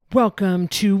Welcome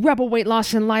to Rebel Weight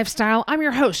Loss and Lifestyle. I'm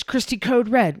your host, Christy Code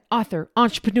Red, author,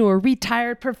 entrepreneur,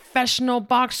 retired professional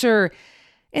boxer,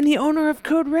 and the owner of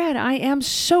Code Red. I am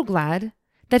so glad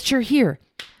that you're here.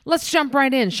 Let's jump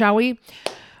right in, shall we?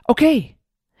 Okay.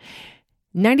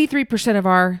 93% of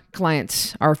our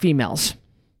clients are females.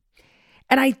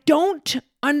 And I don't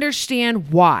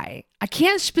understand why. I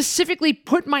can't specifically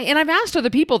and I've asked other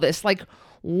people this, like,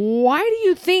 why do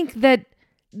you think that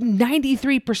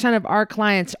 93% of our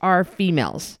clients are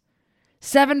females?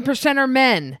 7% are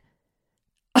men.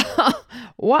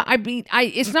 What? I mean,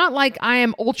 it's not like I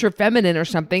am ultra feminine or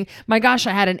something. My gosh,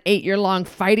 I had an 8-year-long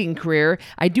fighting career.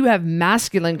 I do have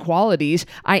masculine qualities.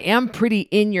 I am pretty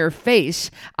in your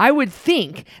face. I would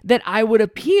think that I would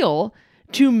appeal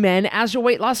to men as a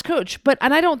weight loss coach.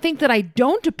 And I don't think that I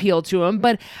don't appeal to them,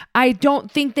 but I don't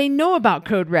think they know about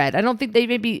Code Red. I don't think they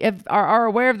maybe are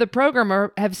aware of the program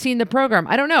or have seen the program.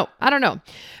 I don't know.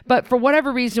 But for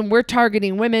whatever reason, we're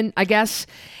targeting women, I guess,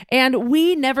 and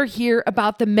we never hear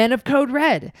about the men of Code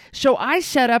Red. So I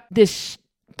set up this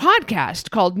podcast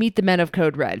called Meet the Men of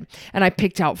Code Red, and I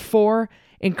picked out 4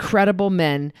 incredible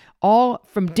men, all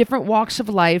from different walks of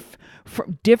life,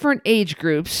 from different age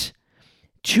groups.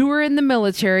 2 are in the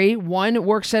military. 1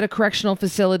 works at a correctional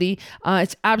facility.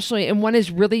 And 1 is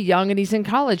really young and he's in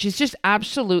college. It's just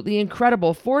absolutely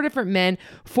incredible. 4 different men,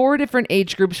 4 different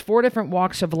age groups, 4 different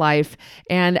walks of life.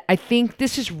 And I think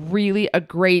this is really a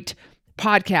great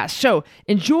podcast. So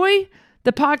enjoy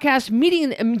the podcast,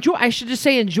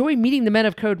 enjoy meeting the men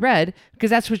of Code Red, because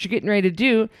that's what you're getting ready to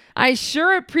do. I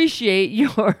sure appreciate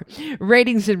your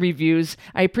ratings and reviews.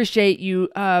 I appreciate you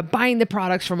buying the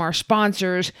products from our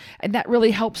sponsors, and that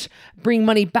really helps bring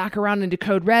money back around into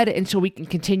Code Red, and so we can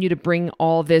continue to bring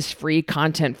all this free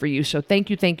content for you. So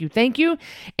thank you,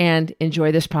 and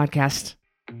enjoy this podcast.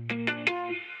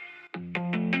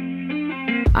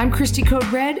 I'm Christy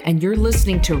Code Red, and you're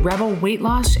listening to Rebel Weight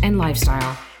Loss and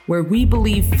Lifestyle, where we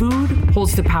believe food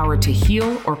holds the power to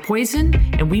heal or poison,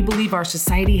 and we believe our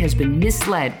society has been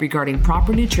misled regarding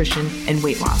proper nutrition and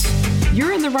weight loss.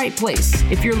 You're in the right place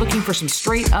if you're looking for some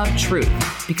straight up truth,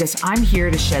 because I'm here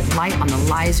to shed light on the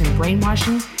lies and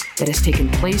brainwashing that has taken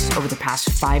place over the past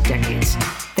 5 decades.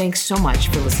 Thanks so much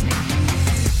for listening.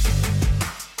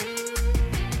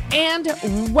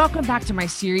 And welcome back to my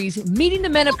series, Meeting the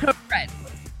Men of Code Red.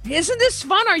 Isn't this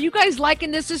fun? Are you guys liking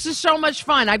this? This is so much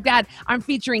fun. I'm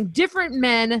featuring different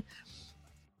men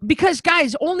because,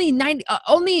 guys, only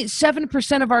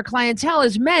 7% of our clientele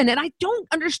is men, and I don't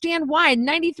understand why.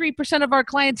 93% of our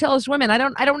clientele is women. I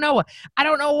don't know. I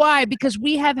don't know why, because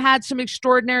we have had some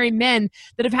extraordinary men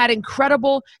that have had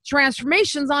incredible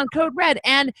transformations on Code Red,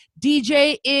 and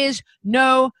DJ is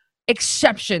no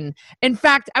exception. In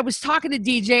fact, I was talking to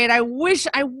DJ, and I wish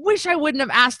I wouldn't have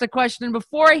asked the question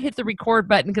before I hit the record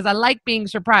button, because I like being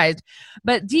surprised.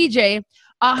 But DJ,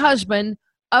 a husband,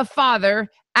 a father,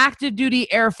 active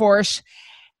duty Air Force,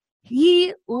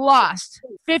 he lost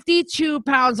 52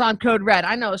 pounds on Code Red.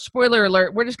 I know, spoiler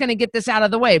alert, we're just going to get this out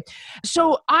of the way.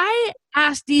 So I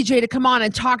asked DJ to come on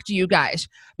and talk to you guys,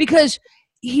 because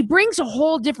he brings a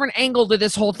whole different angle to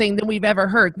this whole thing than we've ever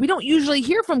heard. We don't usually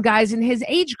hear from guys in his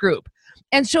age group.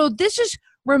 And so this is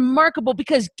remarkable,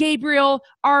 because Gabriel,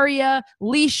 Aria,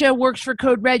 Leisha works for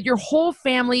Code Red. Your whole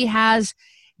family has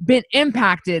been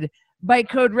impacted by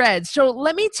Code Red. So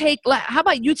how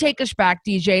about you take us back,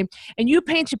 DJ, and you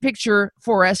paint a picture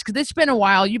for us, because it's been a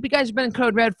while. You guys have been in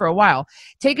Code Red for a while.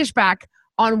 Take us back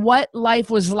on what life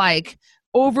was like,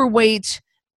 overweight.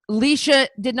 Leisha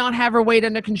did not have her weight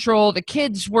under control. The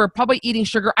kids were probably eating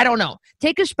sugar. I don't know.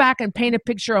 Take us back and paint a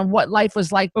picture on what life was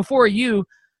like before you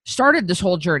started this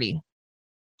whole journey.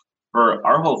 For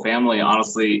our whole family,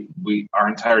 honestly, our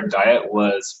entire diet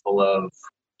was full of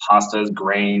pastas,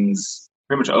 grains,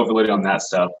 pretty much overloaded on that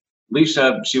stuff.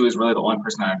 Leisha, she was really the only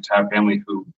person in our entire family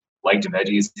who liked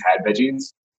veggies, had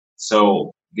veggies.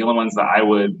 So the only ones that I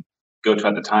would go to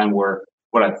at the time were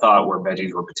what I thought were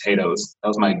veggies were potatoes. That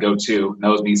was my go-to. And that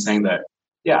was me saying that,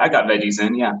 yeah, I got veggies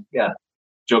in. Yeah.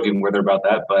 Joking with her about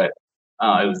that. But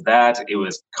it was that. It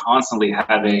was constantly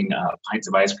having pints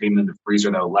of ice cream in the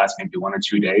freezer that would last maybe 1 or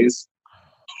 2 days.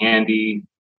 Candy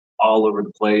all over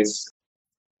the place.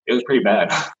 It was pretty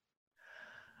bad.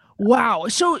 Wow.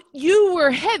 So you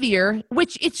were heavier,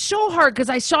 which it's so hard,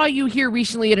 because I saw you here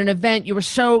recently at an event. You were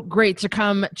so great to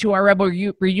come to our Rebel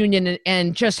reunion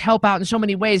and just help out in so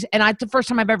many ways. And it's the first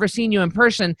time I've ever seen you in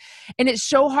person. And it's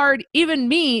so hard, even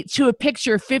me, to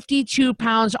picture 52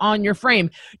 pounds on your frame.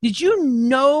 Did you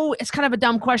know, it's kind of a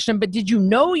dumb question, but did you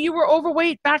know you were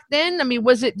overweight back then? I mean,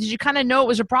 did you kind of know it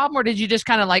was a problem, or did you just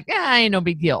kind of like, ain't no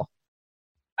big deal?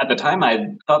 At the time, I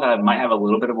thought that I might have a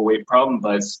little bit of a weight problem,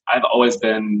 but I've always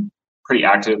been pretty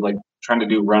active, like trying to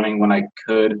do running when I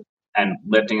could and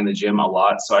lifting in the gym a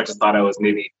lot. So I just thought I was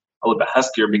maybe a little bit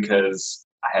huskier because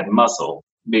I had muscle.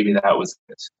 Maybe that was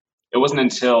it. It wasn't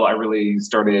until I really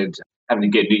started having to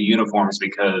get new uniforms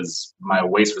because my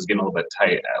waist was getting a little bit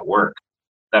tight at work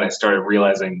that I started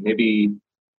realizing maybe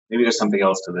there's something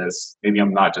else to this. Maybe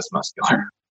I'm not just muscular.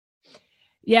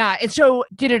 Yeah. And so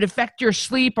did it affect your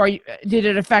sleep, or did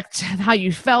it affect how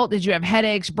you felt? Did you have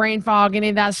headaches, brain fog, any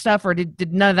of that stuff, or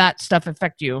did none of that stuff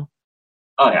affect you?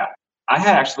 Oh yeah. I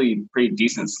had actually pretty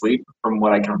decent sleep from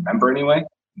what I can remember anyway,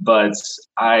 but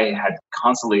I had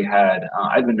constantly had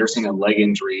I've been nursing a leg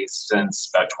injury since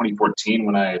about 2014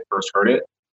 when I first heard it,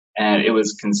 and it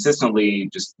was consistently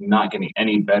just not getting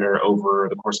any better over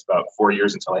the course of about 4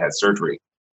 years until I had surgery.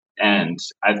 And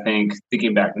I think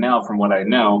thinking back now from what I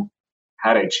know,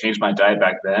 had I changed my diet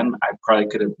back then, I probably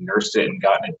could have nursed it and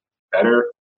gotten it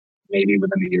better maybe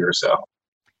within a year or so.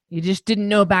 You just didn't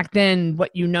know back then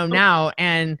what you know now.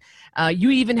 And you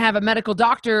even have a medical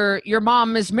doctor. Your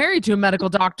mom is married to a medical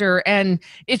doctor. And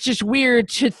it's just weird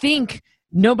to think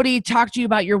nobody talked to you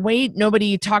about your weight.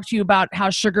 Nobody talked to you about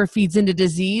how sugar feeds into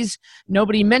disease.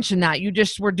 Nobody mentioned that. You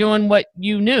just were doing what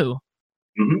you knew.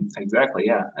 Exactly,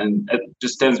 yeah. And it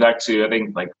just stems back to, I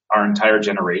think, like our entire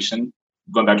generation,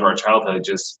 going back to our childhood,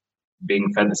 just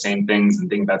being fed the same things and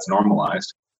think that's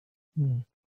normalized. Hmm.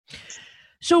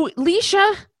 So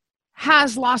Leisha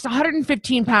has lost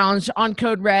 115 pounds on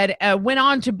Code Red, went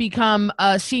on to become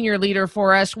a senior leader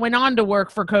for us, went on to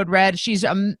work for Code Red. She's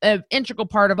an integral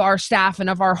part of our staff and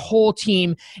of our whole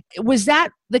team. Was that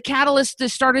the catalyst that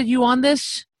started you on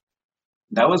this?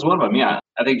 That was one of them, yeah.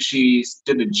 I think she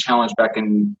did the challenge back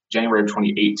in January of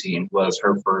 2018 was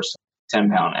her first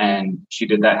 10 pound, and she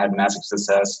did that, had massive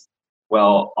success.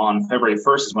 Well, on February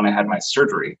 1st is when I had my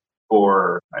surgery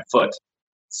for my foot.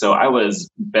 So I was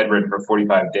bedridden for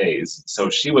 45 days. So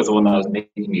she was the one that was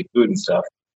making me food and stuff.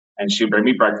 And she would bring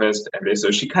me breakfast every day.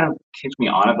 So she kind of kicked me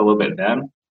on it a little bit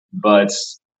then. But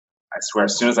I swear,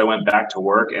 as soon as I went back to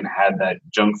work and had that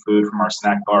junk food from our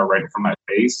snack bar right in front of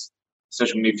my face,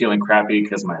 especially me feeling crappy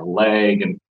because my leg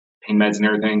and pain meds and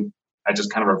everything, I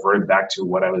just kind of reverted back to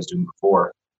what I was doing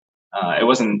before. It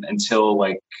wasn't until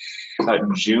like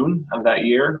about June of that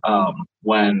year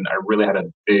when I really had a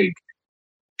big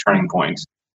turning point.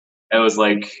 It was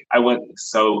like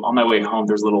so on my way home,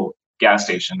 there's a little gas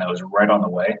station that was right on the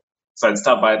way. So I'd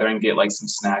stop by there and get like some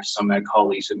snacks. So I'd call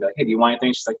Leisha and be like, hey, do you want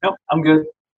anything? She's like, no, I'm good.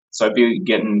 So I'd be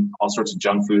getting all sorts of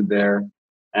junk food there.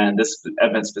 And this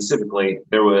event specifically,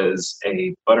 there was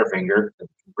a Butterfinger that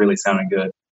really sounded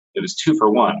good. It was 2 for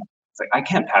 1. It's like, I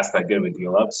can't pass that good of a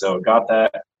deal up. So got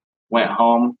that, went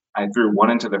home. I threw one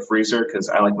into the freezer because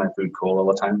I like my food cold all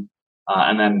the time.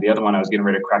 And then the other one, I was getting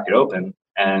ready to crack it open.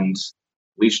 And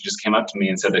Leisha just came up to me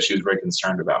and said that she was very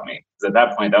concerned about me. Because at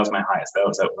that point, that was my highest. That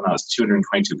was when I was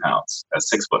 222 pounds. That's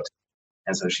 6 foot.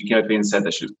 And so she came up to me and said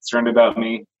that she was concerned about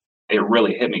me. It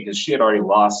really hit me because she had already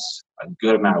lost a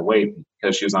good amount of weight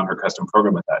because she was on her custom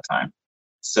program at that time.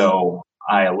 So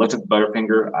I looked at the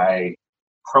Butterfinger, I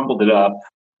crumbled it up,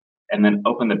 and then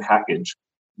opened the package,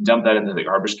 dumped that into the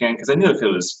garbage can because I knew if it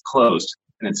was closed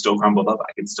and it still crumbled up,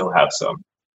 I could still have some.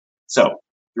 So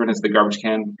threw it into the garbage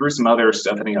can, threw some other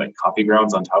stuff, I think like coffee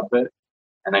grounds on top of it,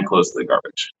 and then closed the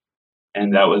garbage.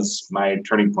 And that was my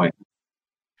turning point.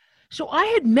 So I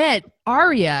had met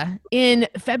Aria in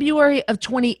February of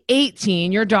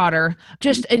 2018, your daughter,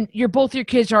 and both your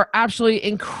kids are absolutely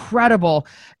incredible,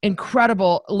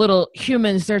 incredible little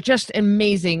humans. They're just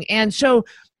amazing. And so,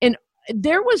 and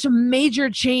there was a major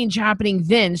change happening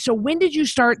then. So when did you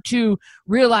start to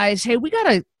realize, hey, we got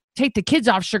to take the kids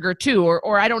off sugar too?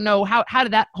 Or I don't know, how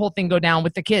did that whole thing go down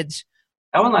with the kids?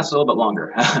 That one lasted a little bit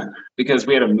longer because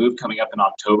we had a move coming up in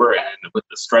October, and with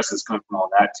the stresses coming from all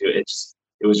that too,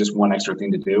 it was just one extra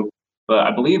thing to do. But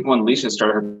I believe when Leisha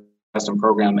started her custom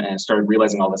program and started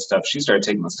realizing all this stuff, she started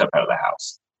taking the stuff out of the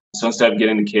house. So instead of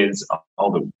getting the kids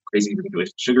all the crazy,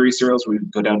 ridiculous sugary cereals, we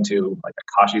would go down to like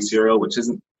a Kashi cereal, which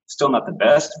isn't still not the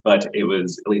best, but it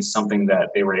was at least something that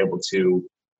they were able to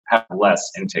have less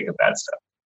intake of bad stuff.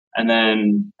 And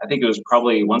then I think it was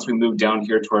probably once we moved down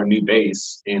here to our new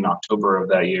base in October of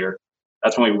that year,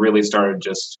 that's when we really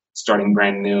starting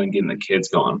brand new and getting the kids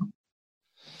going.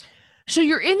 So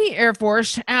you're in the Air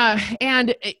Force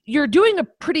and you're doing a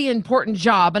pretty important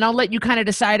job, and I'll let you kind of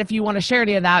decide if you want to share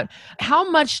any of that. How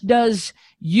much does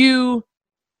you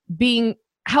being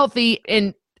healthy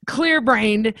and clear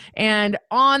brained and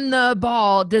on the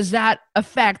ball, does that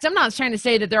affect? I'm not trying to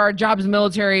say that there are jobs in the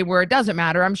military where it doesn't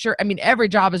matter. I'm sure, I mean, every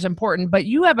job is important, but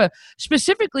you have a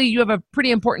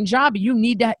pretty important job. You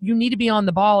need to be on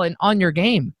the ball and on your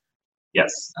game.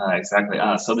 Yes, exactly.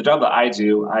 So the job that I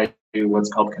do what's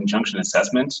called conjunction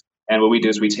assessment. And what we do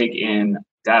is we take in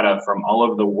data from all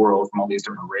over the world, from all these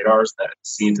different radars that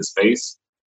see into space,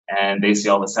 and they see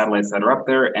all the satellites that are up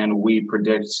there, and we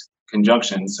predict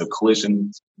conjunctions, so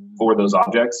collisions for those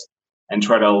objects, and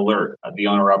try to alert the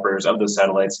owner operators of those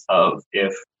satellites of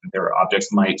if their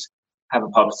objects might have a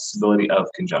possibility of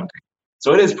conjuncting.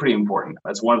 So it is pretty important.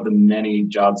 That's one of the many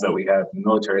jobs that we have in the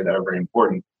military that are very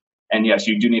important. And yes,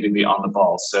 you do need to be on the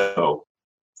ball. So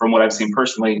from what I've seen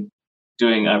personally,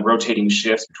 doing rotating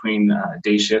shifts between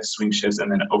day shifts, swing shifts,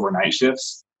 and then overnight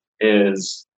shifts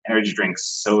is energy drinks,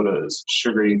 sodas,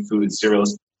 sugary foods,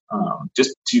 cereals,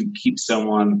 just to keep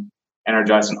someone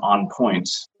energized and on point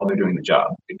while they're doing the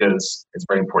job, because it's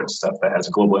very important stuff that has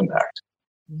a global impact.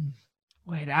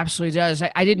 Well, it absolutely does.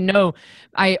 I didn't know.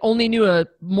 I only knew a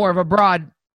more of a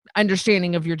broad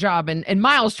understanding of your job. And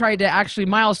Miles talked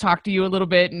to you a little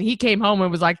bit, and he came home and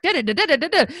was like,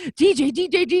 DJ.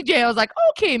 I was like,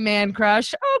 okay, man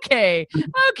crush. Okay.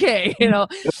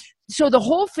 So the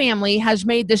whole family has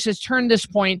turned this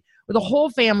point where the whole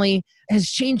family has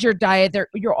changed your diet.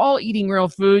 You're all eating real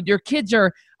food. Your kids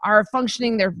are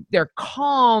functioning. They're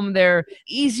calm. They're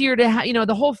easier to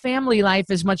the whole family life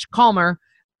is much calmer.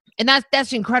 And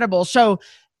that's incredible. So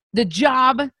the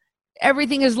job,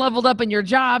 everything is leveled up in your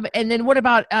job. And then what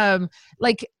about,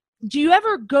 do you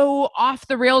ever go off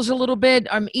the rails a little bit,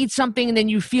 eat something and then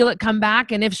you feel it come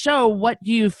back? And if so, what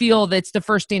do you feel that's the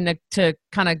first thing to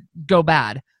kind of go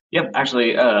bad? Yep,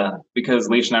 actually, because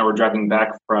Leash and I were driving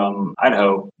back from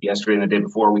Idaho yesterday and the day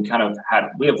before, we have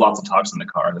lots of talks in the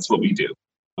car. That's what we do.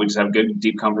 We just have good,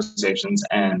 deep conversations.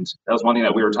 And that was one thing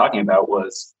that we were talking about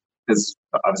was, because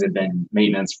obviously I've been in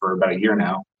maintenance for about a year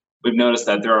now, we've noticed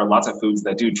that there are lots of foods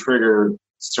that do trigger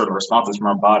certain responses from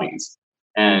our bodies.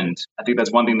 And I think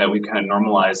that's one thing that we kind of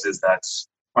normalize is that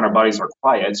when our bodies are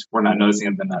quiet, we're not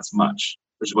noticing them as much,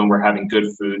 which is when we're having good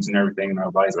foods and everything and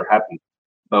our bodies are happy.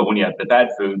 But when you have the bad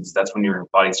foods, that's when your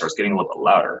body starts getting a little bit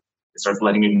louder. It starts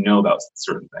letting you know about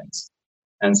certain things.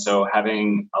 And so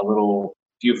having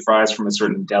few fries from a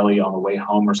certain deli on the way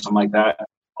home or something like that,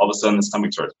 all of a sudden the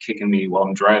stomach starts kicking me while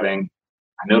I'm driving.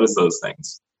 I notice those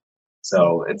things.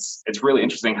 So it's really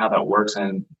interesting how that works.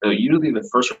 And usually the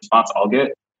first response I'll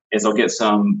get is I'll get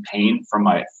some pain from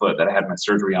my foot that I had my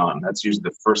surgery on. That's usually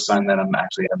the first sign that I'm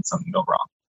actually having something go wrong.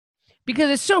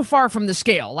 Because it's so far from the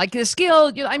scale. Like the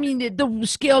scale, the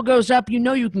scale goes up,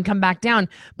 you can come back down.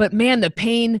 But man, the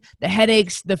pain, the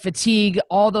headaches, the fatigue,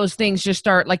 all those things just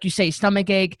start, like you say, stomach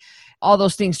ache, all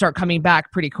those things start coming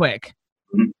back pretty quick.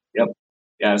 Mm-hmm. Yep.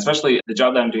 Yeah, especially the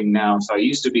job that I'm doing now. So I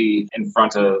used to be in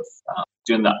front of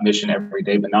doing that mission every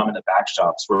day, but now I'm in the back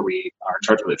shops where we are in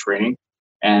charge of the training.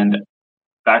 And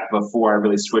back before I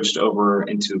really switched over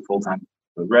into full-time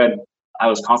with Red, I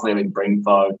was constantly having brain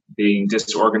fog, being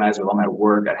disorganized with all my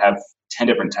work. I'd have 10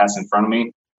 different tasks in front of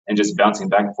me and just bouncing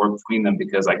back and forth between them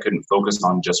because I couldn't focus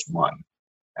on just one.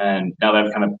 And now that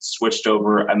I've kind of switched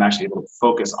over, I'm actually able to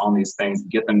focus on these things,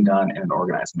 get them done in an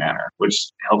organized manner,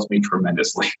 which helps me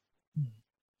tremendously.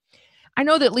 I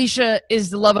know that Leisha is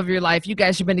the love of your life. You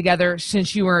guys have been together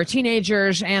since you were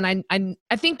teenagers, and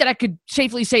I think that I could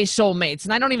safely say soulmates.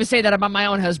 And I don't even say that about my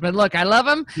own husband. Look, I love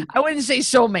him. I wouldn't say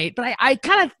soulmate, but I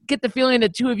kind of get the feeling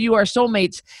that two of you are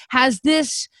soulmates. Has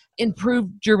this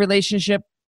improved your relationship?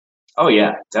 Oh,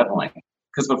 yeah, definitely.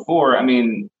 Because before,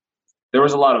 there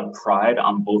was a lot of pride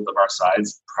on both of our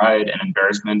sides, pride and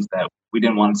embarrassment that we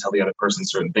didn't want to tell the other person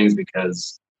certain things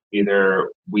because either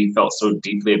we felt so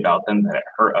deeply about them that it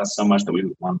hurt us so much that we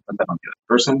would want to put that on the other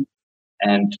person.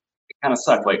 And it kind of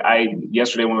sucked.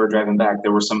 Yesterday when we were driving back,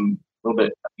 there were a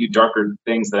few darker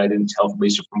things that I didn't tell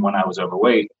Felicia from when I was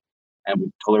overweight. And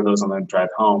we told her those on the drive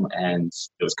home. And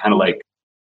it was kind of like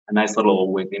a nice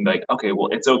little way being like, okay, well,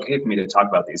 it's okay for me to talk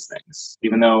about these things.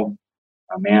 Even though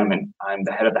I'm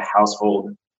the head of the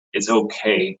household, it's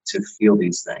okay to feel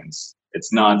these things.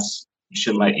 It's not, you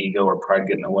shouldn't let ego or pride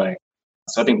get in the way.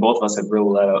 So I think both of us have really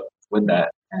let up with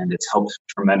that, and it's helped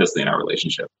tremendously in our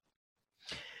relationship.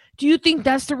 Do you think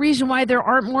that's the reason why there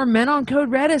aren't more men on Code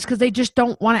Red, is because they just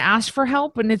don't want to ask for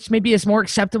help, and it's more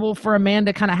acceptable for a man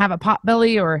to kind of have a pot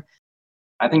belly? Or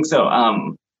I think so.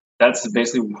 That's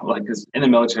basically because in the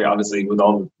military, obviously, with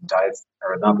all the diets,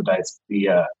 or not the diets,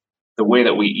 the way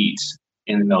that we eat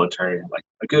in the military, like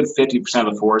a good 50%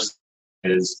 of the force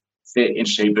is fit in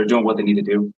shape. They're doing what they need to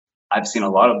do. I've seen a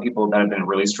lot of people that have been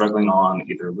really struggling on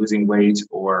either losing weight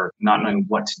or not knowing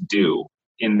what to do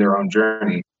in their own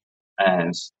journey.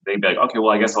 And they'd be like, okay,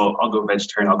 well, I guess I'll go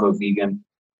vegetarian, I'll go vegan.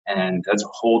 And that's a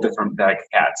whole different bag of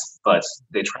cats. But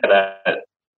they try that,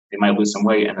 they might lose some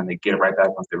weight and then they get it right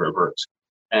back once they revert.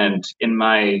 And in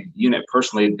my unit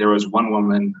personally, there was one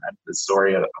woman, the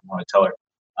story I want to tell her.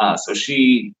 So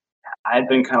I had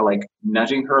been kind of like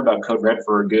nudging her about Code Red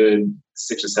for a good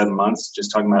 6 to 7 months,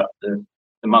 just talking about the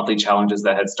monthly challenges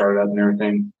that had started up and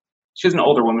everything. She was an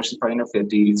older woman, she's probably in her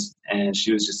 50s, and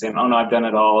she was just saying, oh no, I've done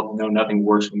it all. No, nothing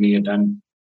works for me. I've done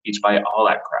Beach Bite, all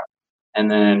that crap. And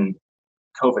then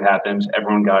COVID happened.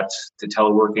 Everyone got to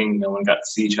teleworking. No one got to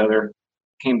see each other.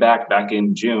 Came back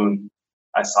in June.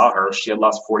 I saw her. She had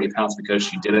lost 40 pounds because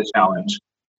she did a challenge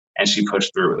and she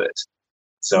pushed through with it.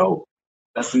 So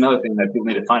that's another thing that people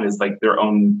need to find is like their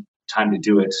own time to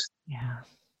do it.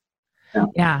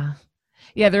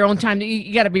 Yeah, their own time.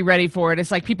 You got to be ready for it.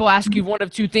 It's like people ask you one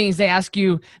of two things. They ask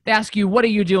you, what are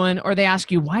you doing? Or they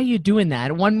ask you, why are you doing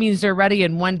that? One means they're ready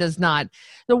and one does not.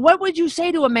 So what would you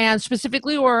say to a man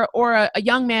specifically or a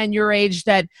young man your age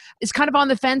that is kind of on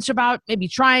the fence about maybe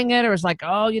trying it or is like,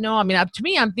 oh, to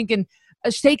me, I'm thinking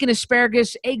a steak and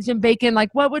asparagus, eggs and bacon. Like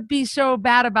what would be so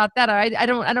bad about that? I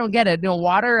don't get it. No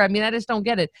water. I just don't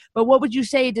get it. But what would you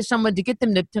say to someone to get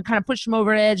them to kind of push them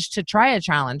over the edge to try a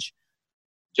challenge?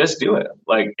 Just do it.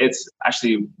 Like it's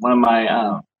actually one of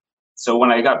my, so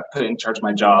when I got put in charge of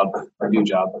my new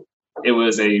job, it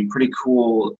was a pretty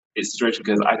cool situation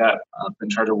because I got in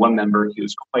charge of one member. He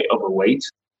was quite overweight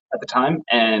at the time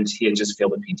and he had just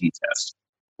failed a PT test,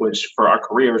 which for our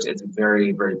careers, it's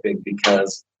very, very big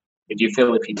because if you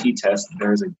fail a PT test,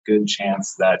 there's a good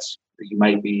chance that you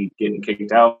might be getting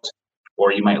kicked out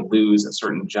or you might lose a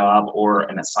certain job or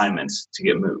an assignment to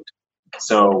get moved.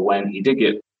 So when he did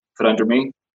get put under me,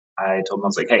 I told him, I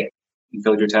was like, hey, you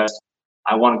failed your test.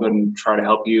 I want to go and try to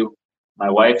help you. My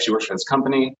wife, she works for this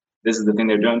company. This is the thing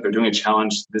they're doing. They're doing a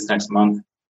challenge this next month.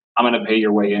 I'm going to pay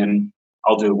your way in.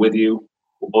 I'll do it with you.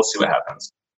 We'll both see what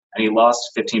happens. And he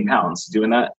lost 15 pounds doing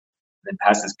that, then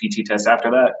passed his PT test after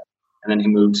that. And then he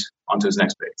moved on to his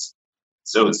next phase.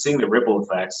 So seeing the ripple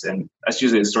effects, and that's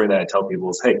usually a story that I tell people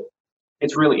is, hey,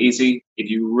 it's really easy. If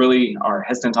you really are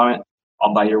hesitant on it,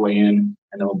 I'll buy your way in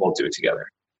and then we'll both do it together.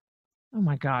 Oh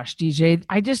my gosh, DJ.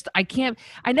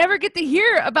 I never get to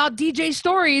hear about DJ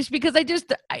stories because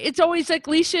it's always like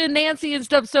Leisha and Nancy and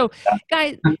stuff. So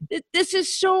guys, this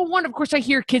is so wonderful. Of course, I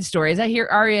hear kid stories. I hear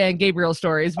Aria and Gabriel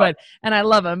stories, and I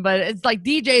love them, but it's like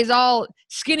DJ's all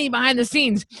skinny behind the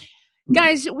scenes.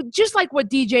 Guys, just like what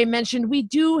DJ mentioned, we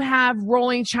do have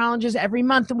rolling challenges every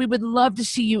month and we would love to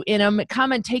see you in them.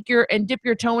 Come and dip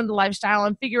your toe into lifestyle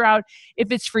and figure out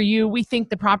if it's for you. We think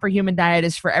the proper human diet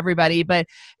is for everybody, but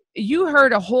you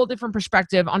heard a whole different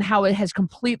perspective on how it has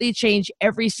completely changed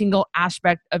every single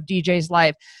aspect of DJ's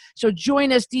life. So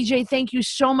join us, DJ. Thank you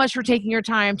so much for taking your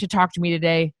time to talk to me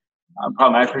today. No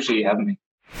problem. I appreciate you having me.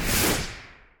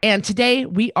 And today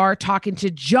we are talking to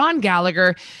John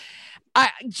Gallagher.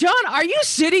 John, are you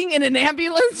sitting in an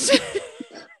ambulance?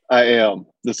 I am.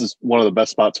 This is one of the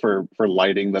best spots for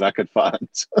lighting that I could find.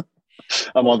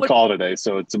 I'm on call today,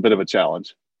 so it's a bit of a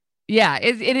challenge. Yeah,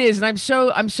 it is. And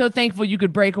I'm so thankful you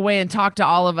could break away and talk to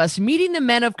all of us. Meeting the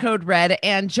men of Code Red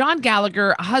and John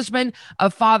Gallagher, a husband, a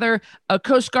father, a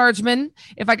Coast Guardsman,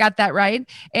 if I got that right.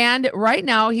 And right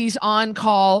now he's on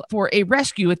call for a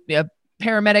rescue with a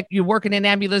paramedic. You work in an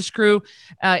ambulance crew.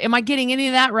 Am I getting any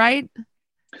of that right?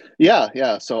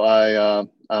 Yeah. So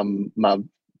my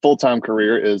full-time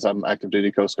career is I'm active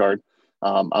duty Coast Guard.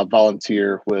 I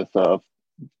volunteer with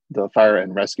the fire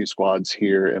and rescue squads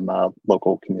here in my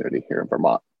local community here in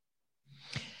Vermont.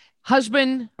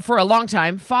 Husband for a long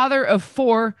time, father of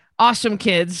 4 awesome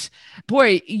kids.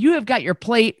 Boy, you have got your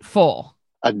plate full.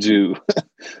 I do.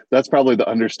 That's probably the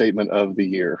understatement of the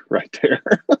year right there.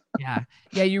 Yeah,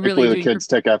 you really do.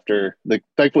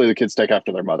 Thankfully the kids take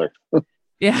after their mother.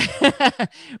 Yeah.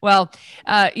 Well,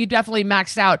 you definitely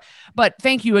maxed out, but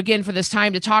thank you again for this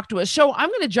time to talk to us. So I'm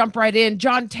going to jump right in.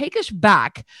 John, take us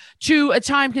back to a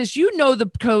time, because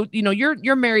the code,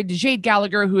 you're married to Jade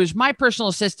Gallagher, who is my personal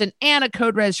assistant and a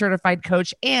Code Red certified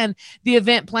coach and the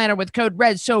event planner with Code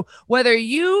Red. So whether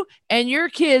you and your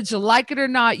kids like it or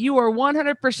not, you are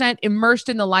 100% immersed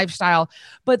in the lifestyle,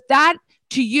 but that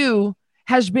to you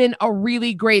has been a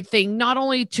really great thing, not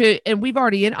only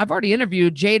and I've already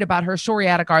interviewed Jade about her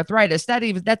psoriatic arthritis.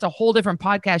 That's a whole different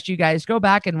podcast. You guys go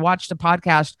back and watch the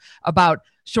podcast about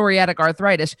psoriatic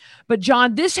arthritis. But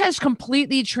John, this has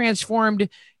completely transformed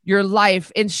your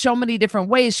life in so many different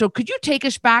ways. So could you take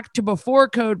us back to before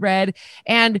Code Red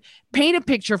and paint a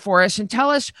picture for us and tell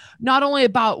us not only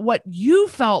about what you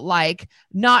felt like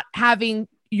not having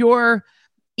your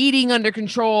eating under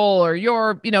control, or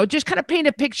your, just kind of paint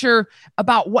a picture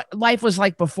about what life was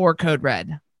like before Code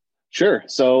Red. Sure.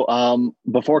 So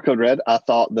before Code Red, I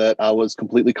thought that I was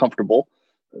completely comfortable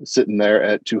sitting there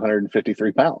at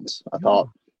 253 pounds. I thought,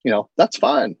 that's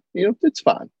fine. It's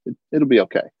fine. It'll be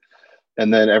okay.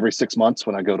 And then every 6 months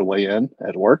when I go to weigh in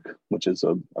at work, which is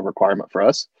a requirement for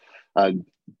us, I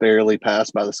barely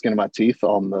pass by the skin of my teeth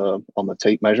on the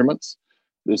tape measurements.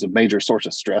 It was a major source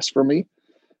of stress for me.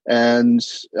 And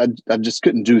I just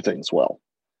couldn't do things well.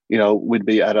 We'd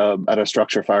be at a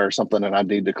structure fire or something, and I'd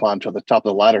need to climb to the top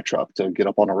of the ladder truck to get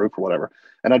up on a roof or whatever.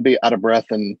 And I'd be out of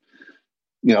breath and,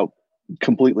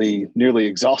 completely nearly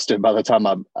exhausted by the time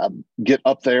I get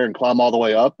up there and climb all the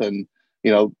way up. And,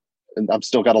 and I've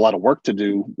still got a lot of work to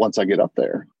do once I get up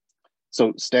there.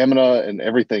 So stamina and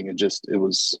everything,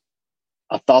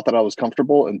 I thought that I was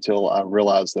comfortable until I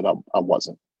realized that I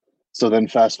wasn't. So then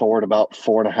fast forward about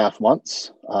 4.5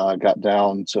 months, I got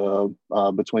down to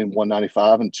between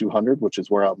 195 and 200, which is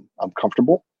where I'm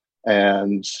comfortable.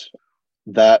 And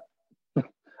that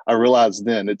I realized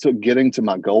then it took getting to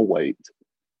my goal weight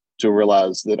to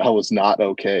realize that I was not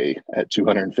okay at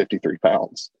 253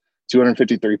 pounds.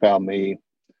 253 pound me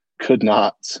could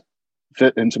not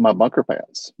fit into my bunker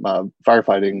pants, my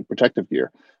firefighting protective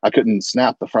gear. I couldn't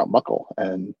snap the front buckle.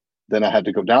 And then I had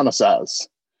to go down a size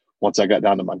once I got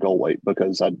down to my goal weight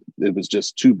because it was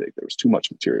just too big. There was too much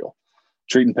material.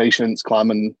 Treating patients,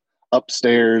 climbing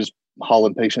upstairs,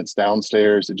 hauling patients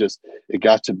downstairs. It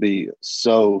got to be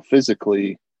so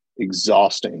physically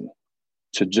exhausting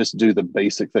to just do the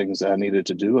basic things that I needed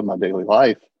to do in my daily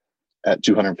life at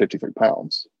 253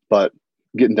 pounds. But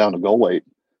getting down to goal weight,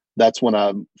 that's when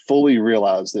I fully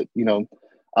realized that,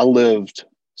 I lived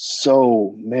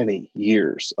so many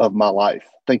years of my life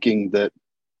thinking that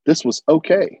this was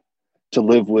okay to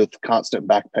live with constant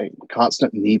back pain,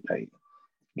 constant knee pain,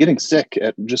 getting sick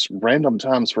at just random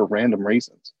times for random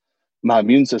reasons. My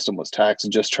immune system was taxed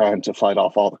just trying to fight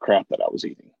off all the crap that I was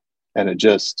eating. And it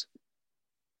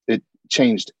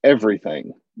changed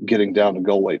everything getting down to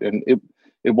goal weight. And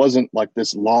it wasn't like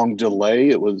this long delay.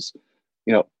 It was,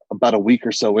 about a week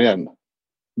or so in,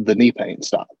 the knee pain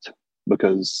stopped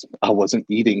because I wasn't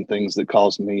eating things that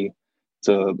caused me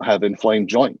to have inflamed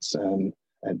joints and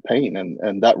pain.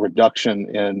 And that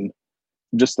reduction in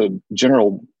just the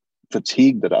general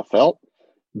fatigue that I felt,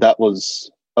 that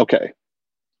was okay.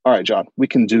 All right, John, we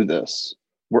can do this.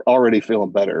 We're already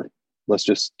feeling better. Let's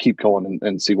just keep going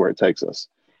and see where it takes us.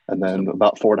 And then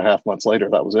about 4.5 months later,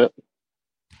 that was it.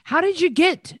 How did you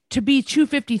get to be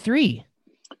 253?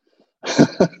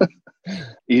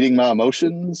 Eating my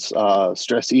emotions,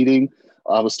 stress eating.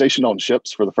 I was stationed on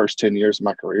ships for the first 10 years of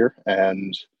my career.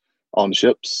 And on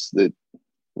ships, that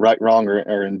right, wrong,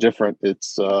 or indifferent,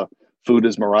 it's food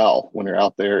is morale when you're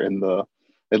out there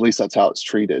at least that's how it's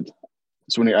treated.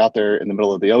 So when you're out there in the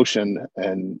middle of the ocean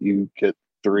and you get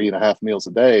 3.5 meals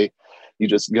a day, you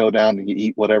just go down and you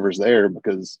eat whatever's there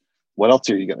because what else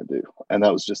are you going to do? And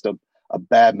that was just a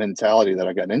bad mentality that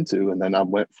I got into. And then I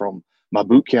went from my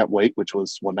boot camp weight, which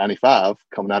was 195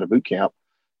 coming out of boot camp.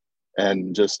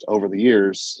 And just over the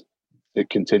years, it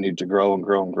continued to grow and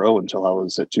grow and grow until I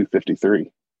was at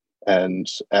 253 and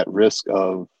at risk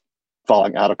of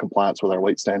falling out of compliance with our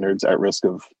weight standards, at risk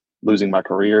of losing my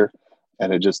career.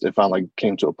 And it finally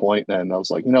came to a point and I was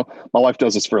like, my wife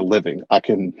does this for a living. I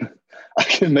can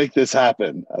make this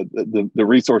happen. The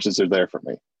resources are there for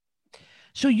me.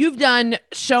 So you've done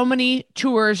so many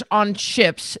tours on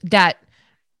ships that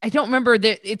I don't remember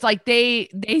that. It's like they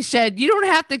said, you don't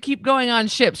have to keep going on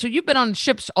ships. So you've been on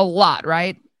ships a lot,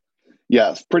 right?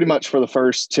 Yeah, pretty much for the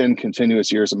first 10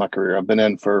 continuous years of my career. I've been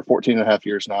in for 14.5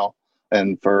 years now.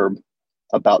 And for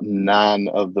about 9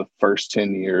 of the first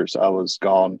 10 years, I was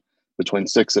gone between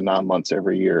 6 and 9 months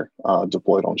every year,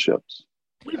 deployed on ships.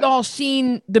 We've all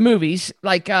seen the movies,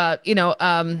 like, all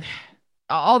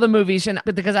the movies, and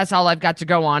because that's all I've got to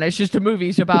go on. It's just the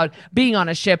movies about being on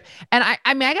a ship. And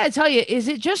I mean, I got to tell you, is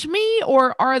it just me,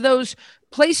 or are those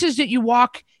places that you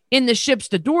walk in the ships,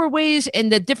 the doorways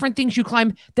and the different things you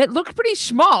climb, that look pretty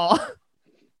small?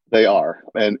 They are.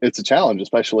 And it's a challenge,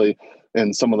 especially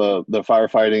in some of the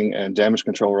firefighting and damage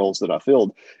control roles that I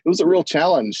filled. It was a real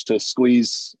challenge to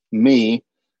squeeze me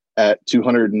at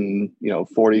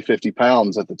 240, 50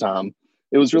 pounds at the time.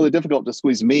 It was really difficult to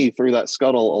squeeze me through that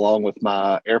scuttle along with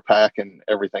my air pack and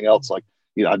everything else. Like,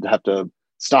 I'd have to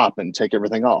stop and take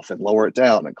everything off and lower it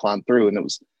down and climb through. And it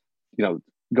was,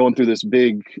 going through this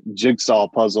big jigsaw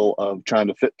puzzle of trying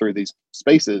to fit through these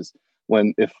spaces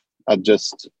when if I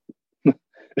just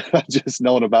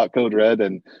known about Code Red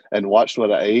and watched what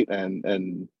I ate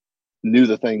and knew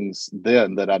the things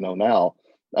then that I know now,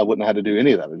 I wouldn't have had to do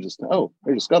any of that. It just, oh,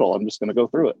 there's a scuttle. I'm just going to go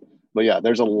through it. But yeah,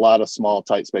 there's a lot of small,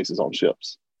 tight spaces on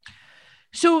ships.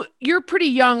 So you're pretty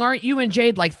young, aren't you and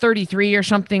Jade, like 33 or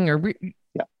something?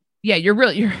 Yeah. Yeah,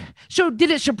 you're so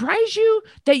did it surprise you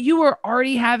that you were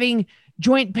already having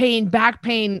joint pain, back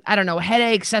pain, I don't know,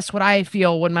 headaches? That's what I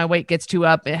feel when my weight gets too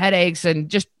up, headaches and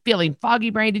just feeling foggy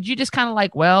brain. Did you just kind of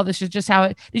like, well, this is just how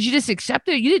it, did you just accept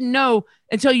it? You didn't know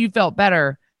until you felt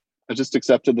better. I just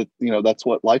accepted that, that's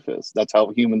what life is. That's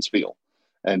how humans feel,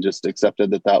 and just accepted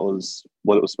that that was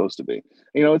what it was supposed to be.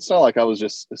 It's not like I was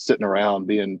just sitting around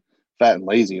being fat and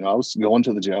lazy. I was going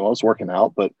to the gym, I was working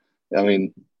out, but I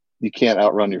mean, you can't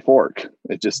outrun your fork.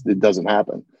 It doesn't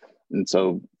happen. And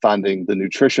so finding the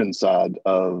nutrition side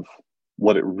of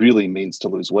what it really means to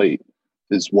lose weight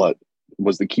is what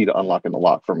was the key to unlocking the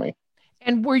lock for me.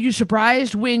 And were you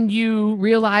surprised when you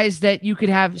realized that you could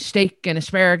have steak and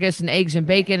asparagus and eggs and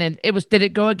bacon? And did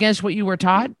it go against what you were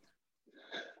taught?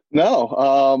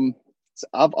 No.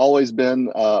 I've always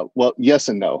been, well, yes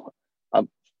and no. I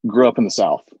grew up in the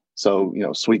South. So,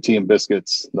 sweet tea and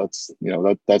biscuits, that's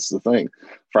the thing.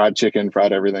 Fried chicken,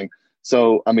 fried everything.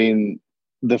 So, I mean,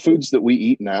 the foods that we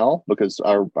eat now, because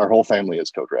our whole family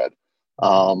is Code Red,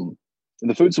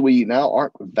 the foods that we eat now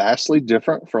aren't vastly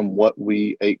different from what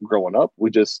we ate growing up.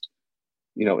 We just,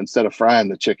 instead of frying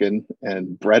the chicken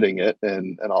and breading it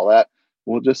and all that,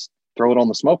 we'll just throw it on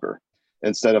the smoker.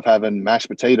 Instead of having mashed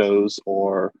potatoes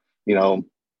or,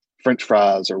 French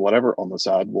fries or whatever on the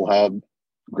side, we'll have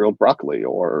grilled broccoli,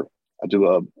 or I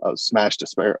do a smashed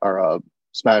or a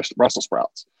smashed Brussels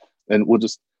sprouts. And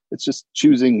it's just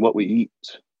choosing what we eat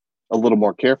a little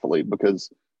more carefully, because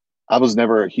I was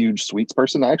never a huge sweets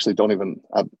person. I actually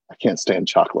I can't stand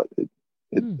chocolate.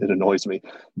 It annoys me.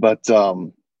 But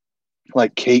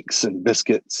like cakes and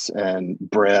biscuits and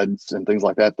breads and things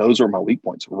like that, those were my weak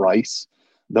points. Rice,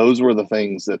 those were the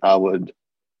things that I would,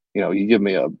 you give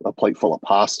me a plate full of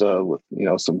pasta with,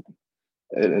 some,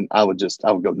 and I would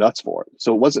go nuts for it.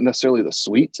 So it wasn't necessarily the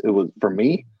sweets. It was, for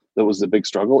me, that was the big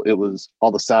struggle. It was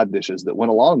all the side dishes that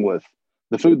went along with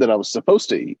the food that I was supposed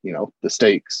to eat, the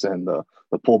steaks and the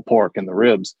pulled pork and the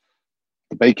ribs,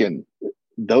 the bacon.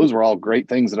 Those were all great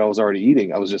things that I was already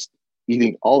eating. I was just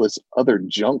eating all this other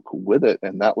junk with it.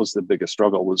 And that was the biggest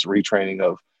struggle, was retraining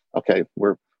of, okay,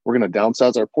 we're going to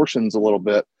downsize our portions a little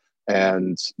bit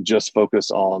and just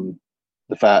focus on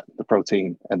the fat, the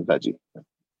protein, and the veggie.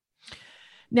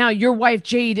 Now, your wife,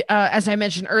 Jade, as I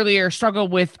mentioned earlier,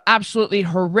 struggled with absolutely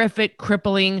horrific,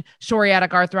 crippling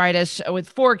psoriatic arthritis with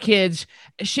 4 kids.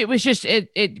 It was just,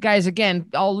 guys, again,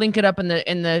 I'll link it up in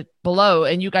the below,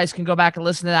 and you guys can go back and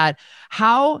listen to that.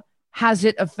 How has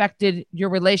it affected your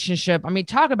relationship? I mean,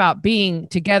 talk about being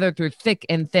together through thick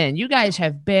and thin. You guys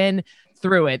have been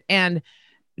through it. And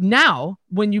now,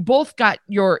 when you both got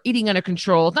your eating under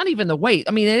control, it's not even the weight.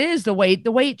 I mean, it is the weight.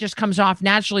 The weight just comes off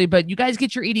naturally, but you guys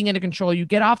get your eating under control. You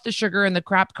get off the sugar and the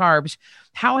crap carbs.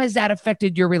 How has that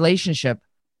affected your relationship?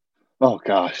 Oh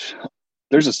gosh,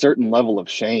 there's a certain level of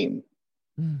shame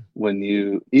when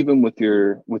you, even with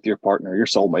your partner, your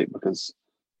soulmate, because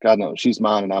God knows she's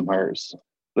mine and I'm hers.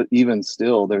 But even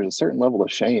still, there's a certain level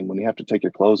of shame when you have to take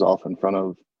your clothes off in front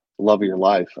of the love of your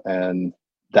life, and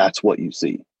that's what you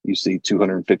see. You see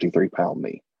 253-pound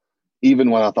me.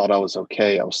 Even when I thought I was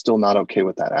okay, I was still not okay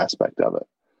with that aspect of it.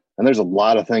 And there's a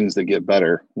lot of things that get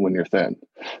better when you're thin.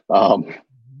 A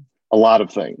lot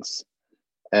of things.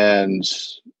 And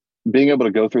being able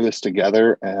to go through this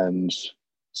together and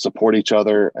support each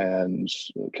other and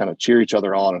kind of cheer each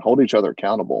other on and hold each other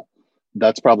accountable,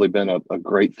 that's probably been a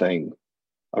great thing,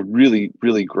 a really,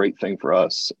 really great thing for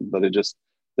us. But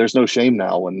there's no shame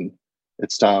now when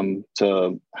it's time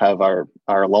to have our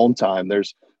alone time.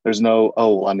 There's no,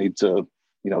 oh, I need to,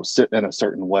 sit in a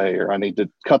certain way, or I need to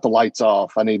cut the lights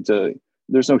off.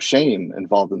 There's no shame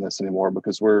involved in this anymore,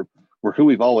 because we're who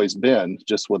we've always been,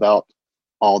 just without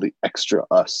all the extra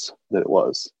us that it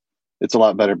was. It's a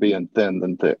lot better being thin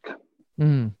than thick.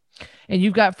 And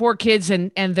you've got 4 kids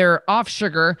and they're off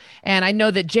sugar. And I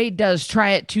know that Jade does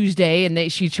Try It Tuesday,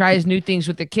 and she tries new things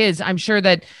with the kids. I'm sure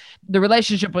that the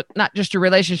relationship, with not just a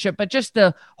relationship, but just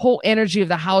the whole energy of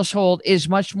the household is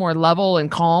much more level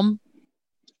and calm.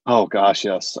 Oh gosh,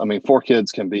 yes. I mean, 4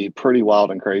 kids can be pretty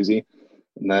wild and crazy,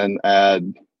 and then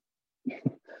add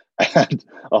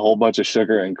a whole bunch of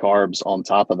sugar and carbs on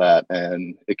top of that,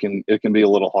 and it can be a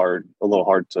little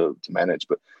hard to manage.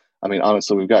 But I mean,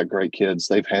 honestly, we've got great kids.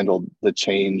 They've handled the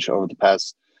change over the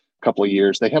past couple of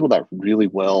years. They handled that really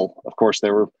well. Of course,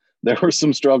 there were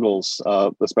some struggles,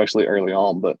 especially early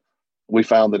on, but we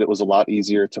found that it was a lot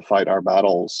easier to fight our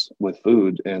battles with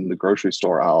food in the grocery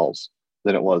store aisles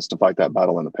than it was to fight that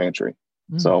battle in the pantry.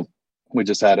 So we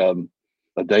just had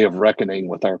a day of reckoning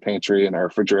with our pantry and our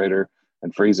refrigerator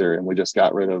and freezer. And we just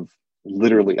got rid of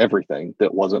literally everything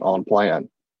that wasn't on plan.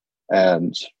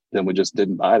 And then we just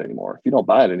didn't buy it anymore. If you don't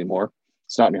buy it anymore,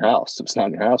 it's not in your house. If it's not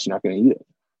in your house, you're not going to eat it.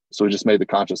 So we just made the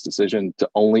conscious decision to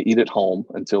only eat at home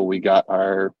until we got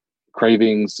our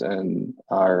cravings and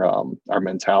our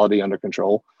mentality under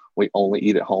control. We only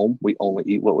eat at home. We only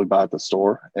eat what we buy at the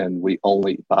store, and we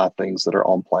only buy things that are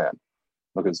on plan,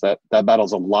 because that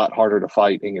battle's a lot harder to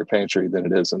fight in your pantry than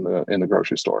it is in the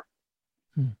grocery store.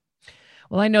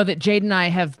 Well, I know that Jade and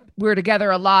I we're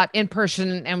together a lot in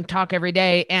person and talk every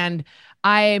day. And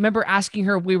I remember asking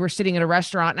her, we were sitting at a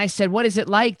restaurant, and I said, what is it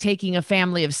like taking a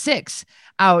family of 6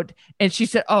 out? And she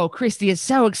said, oh, Christy, it's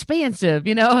so expensive,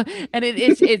 and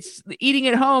it's eating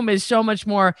at home is so much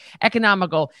more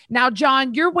economical. Now,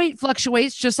 John, your weight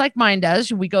fluctuates just like mine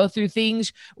does. We go through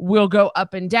things, we'll go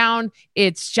up and down.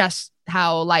 It's just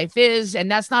how life is.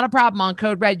 And that's not a problem on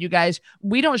Code Red, you guys.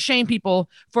 We don't shame people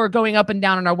for going up and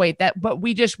down on our weight, but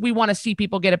we want to see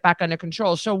people get it back under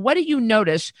control. So what do you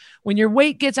notice when your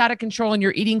weight gets out of control and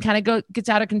your eating kind of gets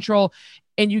out of control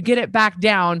and you get it back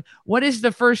down? What is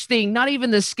the first thing, not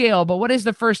even the scale, but what is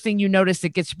the first thing you notice that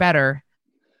gets better?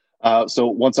 So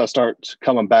once I start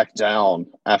coming back down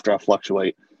after I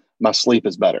fluctuate, my sleep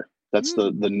is better. That's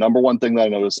the number one thing that I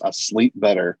notice. I sleep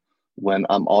better when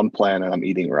I'm on plan and I'm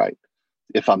eating right.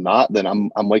 If I'm not, then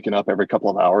I'm waking up every couple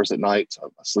of hours at night. I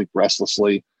sleep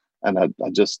restlessly. And I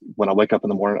just, when I wake up in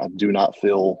the morning, I do not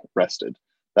feel rested.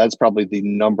 That's probably the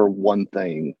number one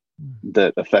thing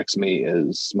that affects me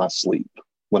is my sleep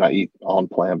when I eat on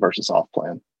plan versus off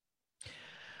plan.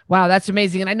 Wow, that's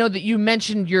amazing. And I know that you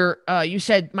mentioned you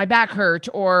said my back hurt,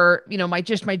 or, my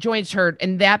joints hurt.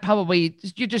 And that probably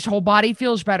your just whole body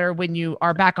feels better when you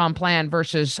are back on plan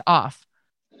versus off.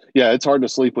 Yeah, it's hard to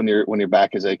sleep when your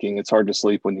back is aching. It's hard to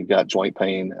sleep when you've got joint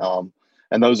pain.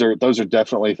 And those are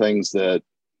definitely things that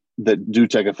do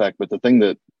take effect. But the thing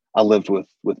that I lived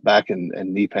with back and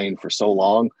knee pain for so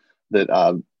long that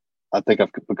I think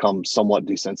I've become somewhat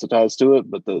desensitized to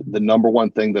it. But the number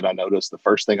one thing that I notice, the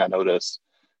first thing I notice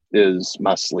is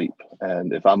my sleep.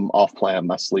 And if I'm off plan,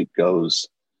 my sleep goes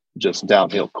just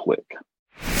downhill quick.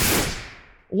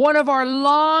 One of our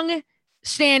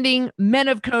long-standing men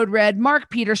of Code Red, Mark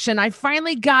Peterson. I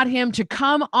finally got him to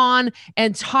come on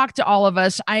and talk to all of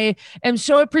us. I am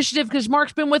so appreciative because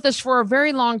Mark's been with us for a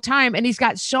very long time, and he's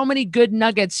got so many good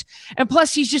nuggets. And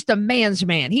plus, he's just a man's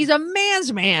man. He's a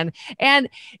man's man, and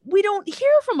we don't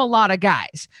hear from a lot of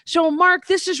guys. So, Mark,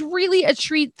 this is really a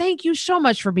treat. Thank you so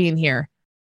much for being here.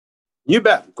 You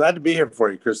bet. Glad to be here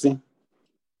for you, Christy.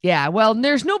 Yeah, well,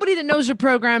 there's nobody that knows the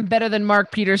program better than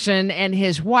Mark Peterson and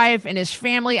his wife and his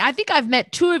family. I think I've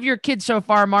met 2 of your kids so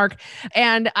far, Mark,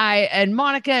 and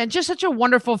Monica, and just such a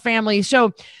wonderful family.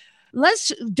 So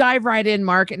let's dive right in,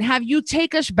 Mark, and have you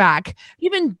take us back,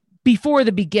 even before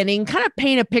the beginning, kind of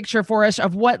paint a picture for us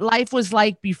of what life was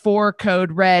like before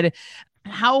Code Red.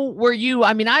 How were you?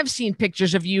 I mean, I've seen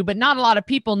pictures of you, but not a lot of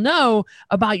people know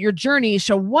about your journey.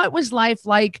 So what was life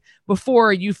like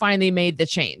before you finally made the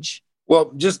change?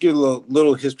 Well, just give a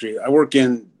little history. I work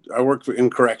in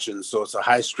corrections, so it's a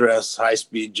high stress, high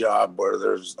speed job where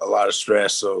there's a lot of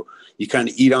stress. So you kind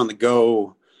of eat on the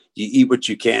go. You eat what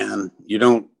you can. You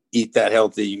don't eat that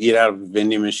healthy. You eat out of a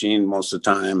vending machine most of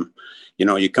the time.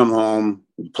 You come home,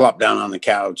 you plop down on the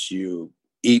couch, you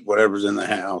eat whatever's in the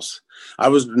house. I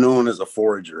was known as a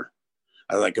forager.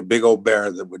 I was like a big old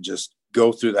bear that would just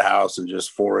go through the house and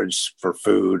just forage for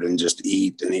food and just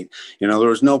eat and eat. There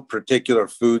was no particular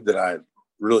food that I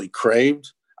really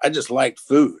craved. I just liked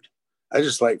food. I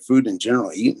just liked food in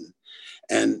general, eating.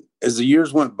 And as the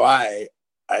years went by,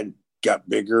 I got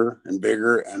bigger and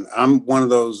bigger. And I'm one of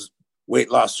those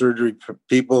weight loss surgery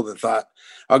people that thought,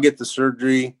 I'll get the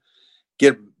surgery,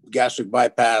 get gastric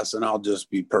bypass, and I'll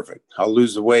just be perfect. I'll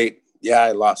lose the weight. Yeah,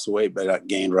 I lost the weight, but I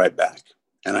gained right back.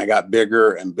 And I got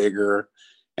bigger and bigger.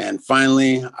 And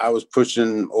finally, I was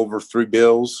pushing over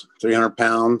 300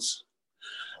 pounds.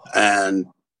 And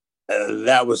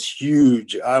that was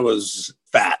huge. I was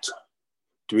fat,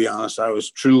 to be honest. I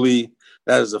was truly,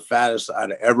 that is the fattest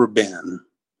I'd ever been.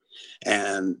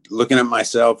 And looking at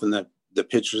myself and the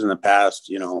pictures in the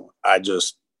past,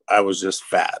 I was just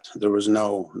fat. There was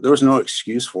no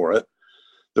excuse for it.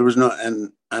 There was no,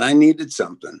 and I needed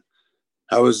something.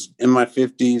 I was in my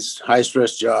 50s, high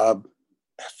stress job,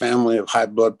 family of high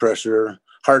blood pressure,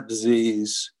 heart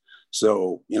disease.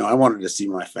 So, I wanted to see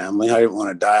my family. I didn't want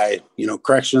to die.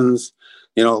 Corrections,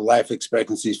 life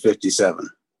expectancy is 57.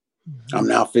 Mm-hmm. I'm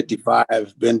now 55.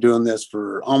 Been doing this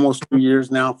for almost 2 years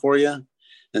now for you.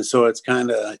 And so it's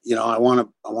kind of, I want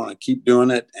to keep doing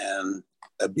it and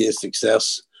be a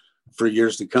success for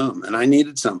years to come. And I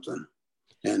needed something.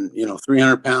 And,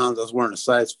 300 pounds, I was wearing a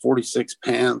size 46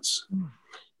 pants,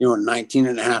 a 19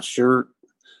 and a half shirt.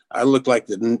 I looked like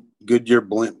the Goodyear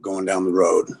blimp going down the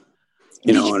road.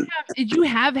 Did you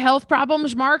have health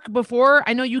problems, Mark, before?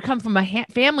 I know you come from a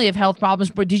family of health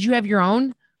problems, but did you have your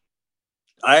own?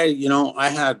 I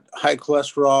had high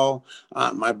cholesterol.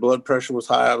 My blood pressure was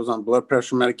high. I was on blood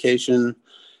pressure medication,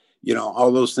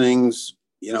 all those things.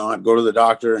 I'd go to the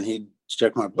doctor and he'd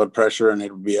check my blood pressure and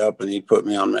it would be up and he'd put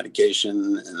me on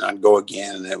medication, and I'd go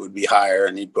again and it would be higher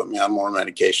and he'd put me on more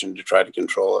medication to try to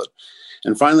control it.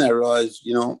 And finally I realized,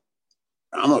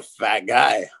 I'm a fat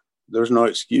guy. There's no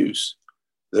excuse.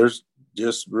 There's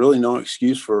just really no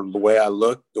excuse for the way I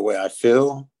look, the way I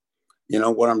feel,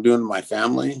 what I'm doing to my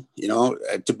family.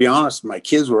 To be honest, my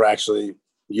kids were actually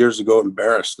years ago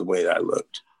embarrassed the way that I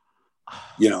looked.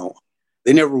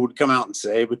 They never would come out and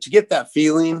say, but you get that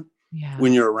feeling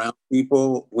when you're around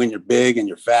people, when you're big and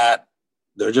you're fat,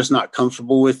 they're just not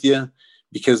comfortable with you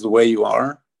because of the way you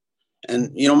are.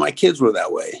 And, my kids were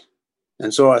that way.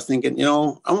 And so I was thinking, I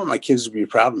want my kids to be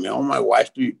proud of me. I want my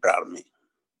wife to be proud of me.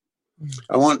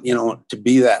 I want, to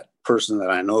be that person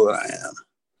that I know that I am.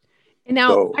 And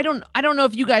now, I don't know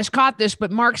if you guys caught this,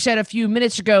 but Mark said a few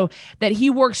minutes ago that he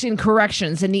works in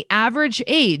corrections, and the average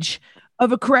age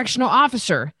of a correctional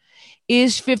officer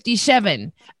is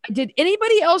 57. Did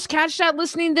anybody else catch that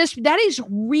listening to this? That is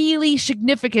really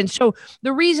significant. So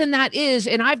the reason that is,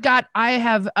 and I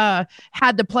have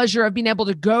had the pleasure of being able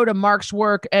to go to Mark's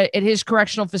work at his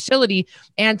correctional facility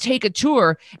and take a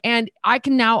tour, and I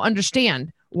can now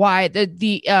understand why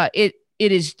it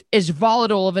is as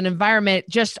volatile of an environment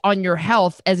just on your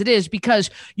health as it is, because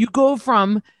you go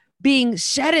from being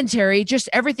sedentary, just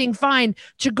everything fine,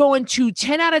 to go into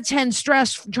 10 out of 10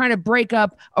 stress trying to break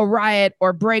up a riot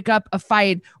or break up a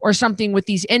fight or something with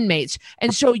these inmates.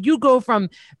 And so you go from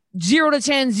 0 to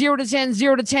 10, 0 to 10,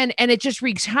 0 to 10, and it just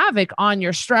wreaks havoc on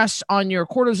your stress, on your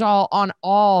cortisol, on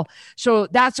all. So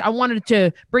I wanted to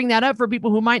bring that up for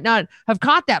people who might not have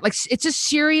caught that. Like, it's a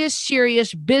serious,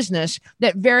 serious business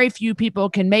that very few people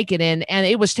can make it in. And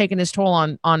it was taking its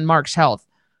toll on Mark's health.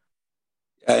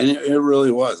 And it really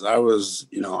was. I was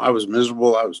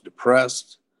miserable. I was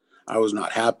depressed. I was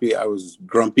not happy. I was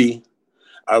grumpy.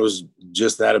 I was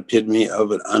just that epitome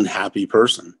of an unhappy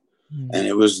person. And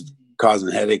it was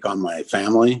causing headache on my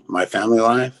family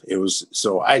life.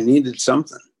 So I needed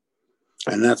something.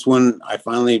 And that's when I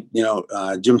finally,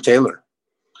 Jim Taylor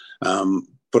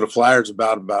put a flyers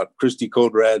about Christy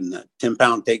Code Red and a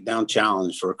 10-pound takedown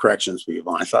challenge for corrections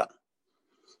people. And I thought,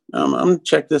 I'm going to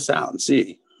check this out and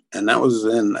see. And that was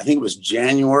I think it was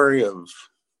January of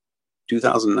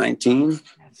 2019.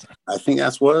 I think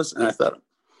that was. And I thought,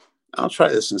 I'll try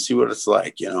this and see what it's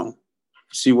like,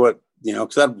 see what,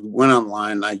 because I went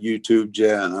online, I YouTubed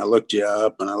you and I looked you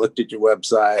up and I looked at your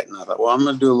website and I thought, well, I'm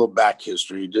going to do a little back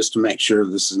history just to make sure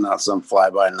this is not some fly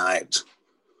by night,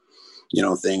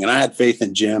 thing. And I had faith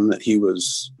in Jim that he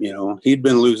was, he'd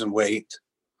been losing weight.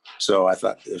 So I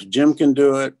thought, if Jim can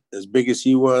do it as big as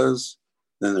he was,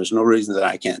 then there's no reason that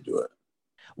I can't do it.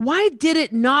 Why did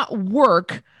it not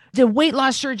work? The weight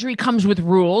loss surgery comes with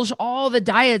rules. All the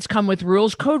diets come with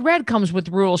rules. Code Red comes with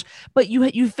rules. But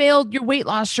you failed your weight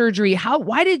loss surgery.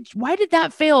 Why did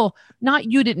that fail?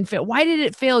 Not you didn't fail. Why did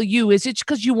it fail you? Is it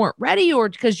because you weren't ready, or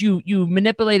because you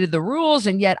manipulated the rules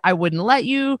and yet I wouldn't let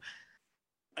you?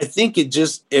 I think it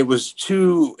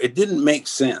didn't make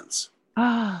sense.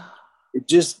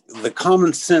 The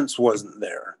common sense wasn't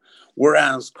there.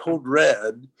 Whereas Code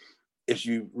Red, if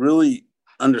you really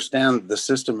understand the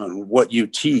system and what you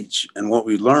teach and what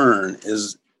we learn,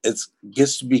 it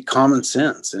gets to be common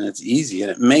sense, and it's easy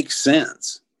and it makes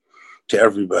sense to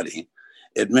everybody.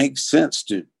 It makes sense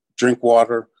to drink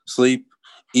water, sleep,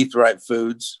 eat the right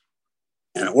foods,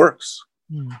 and it works.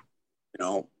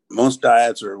 Most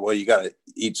diets are, well, you got to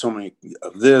eat so many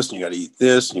of this, and you got to eat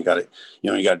this, and you got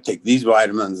to take these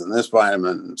vitamins and this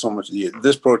vitamin and so much,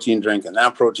 this protein drink and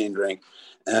that protein drink.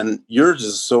 And yours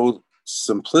is so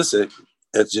simplistic,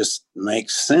 it just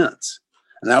makes sense.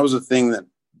 And that was the thing that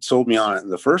sold me on it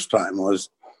the first time, was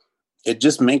it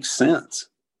just makes sense.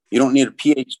 You don't need a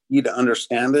PhD to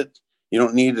understand it. You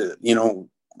don't need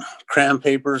cram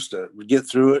papers to get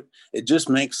through it. It just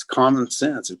makes common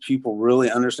sense. If people really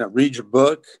understand, read your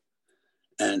book,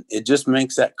 and it just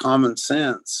makes that common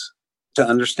sense to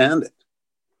understand it.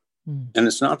 And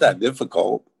it's not that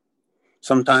difficult.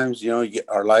 Sometimes,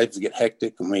 our lives get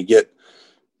hectic and we get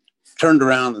turned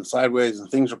around and sideways and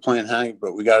things are playing havoc,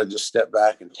 but we got to just step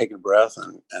back and take a breath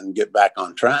and get back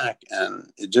on track.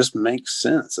 And it just makes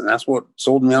sense. And that's what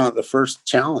sold me on it. The first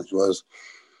challenge was,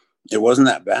 it wasn't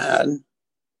that bad.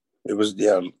 it was,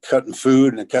 yeah, cutting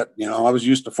food and I was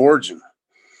used to foraging,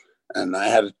 and I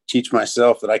had to teach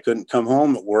myself that I couldn't come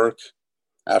home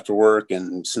after work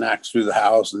and snack through the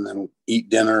house and then eat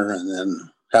dinner and then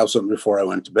have something before I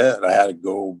went to bed. I had to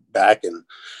go back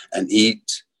and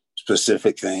eat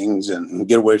specific things and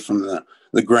get away from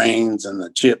the grains and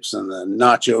the chips and the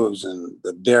nachos and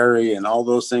the dairy and all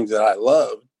those things that I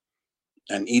love,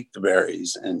 and eat the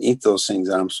berries and eat those things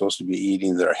that I'm supposed to be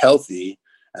eating that are healthy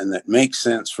and that make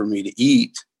sense for me to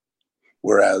eat.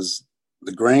 Whereas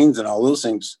the grains and all those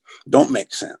things don't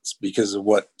make sense because of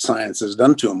what science has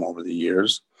done to them over the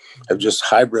years, have just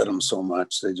hybrid them so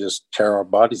much. They just tear our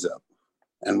bodies up.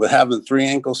 And with having 3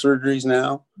 ankle surgeries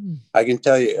now, I can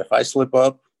tell you, if I slip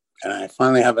up and I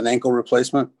finally have an ankle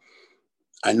replacement,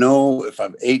 I know if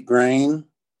I've ate grain,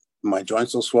 my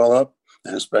joints will swell up.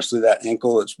 And especially that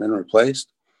ankle that's been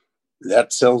replaced,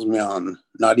 that sells me on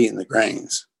not eating the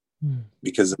grains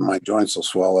because my joints will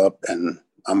swell up. And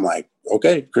I'm like,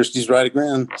 okay, Christy's right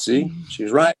again. See,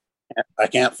 she's right. I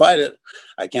can't fight it.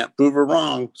 I can't prove her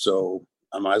wrong. So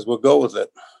I might as well go with it.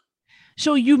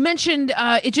 So you mentioned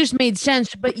it just made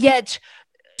sense, but yet,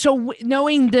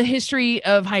 knowing the history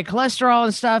of high cholesterol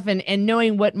and stuff, and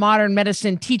knowing what modern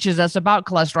medicine teaches us about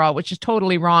cholesterol, which is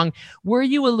totally wrong, were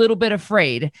you a little bit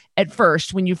afraid at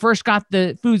first when you first got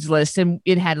the foods list and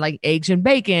it had like eggs and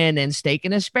bacon and steak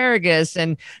and asparagus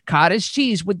and cottage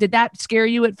cheese? Did that scare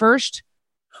you at first?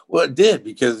 Well, it did,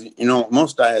 because,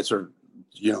 most diets are,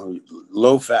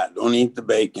 low fat. Don't eat the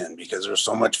bacon because there's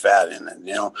so much fat in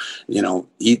it.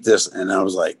 Eat this. And I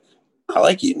was like, I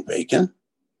like eating bacon.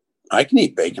 I can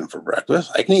eat bacon for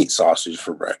breakfast. I can eat sausage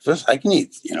for breakfast. I can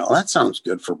eat, that sounds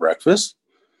good for breakfast.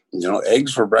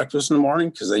 Eggs for breakfast in the morning,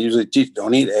 because they usually teach,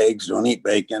 don't eat eggs, don't eat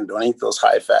bacon, don't eat those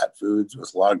high fat foods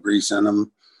with a lot of grease in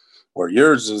them. Or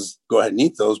yours is go ahead and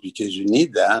eat those because you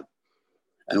need that.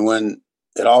 And when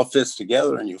it all fits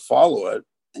together and you follow it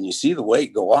and you see the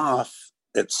weight go off,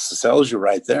 it sells you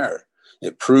right there.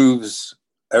 It proves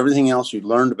everything else you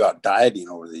learned about dieting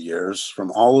over the years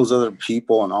from all those other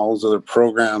people and all those other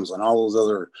programs and all those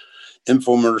other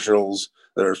infomercials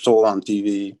that are sold on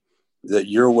TV, that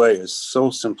your way is so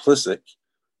simplistic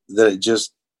that it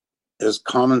just is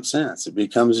common sense. It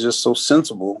becomes just so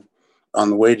sensible on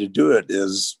the way to do it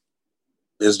is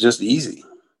just easy.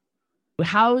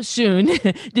 How soon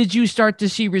did you start to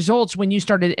see results when you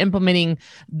started implementing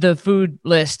the food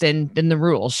list and the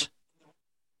rules?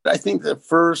 I think the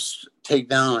first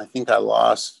takedown, I think I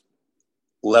lost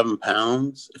 11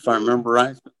 pounds, if I remember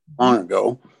right, long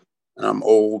ago. And I'm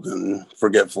old and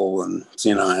forgetful and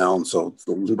senile, and so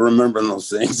remembering those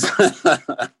things.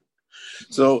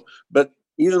 But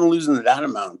even losing that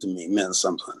amount to me meant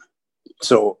something.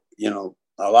 So,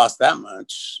 I lost that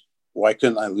much. Why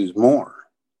couldn't I lose more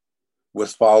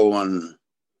with following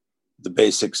the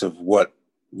basics of what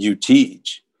you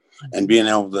teach and being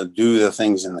able to do the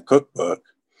things in the cookbook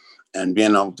and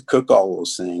being able to cook all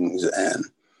those things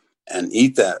and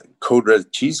eat that Code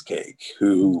Red cheesecake,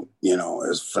 who,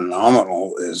 is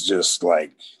phenomenal, is just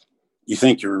like, you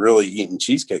think you're really eating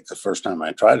cheesecake the first time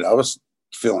I tried it. I was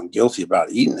feeling guilty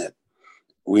about eating it.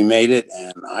 We made it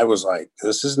and I was like,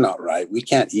 this is not right. We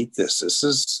can't eat this. This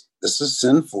is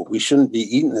sinful. We shouldn't be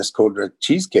eating this Code Red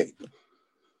cheesecake.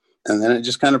 And then it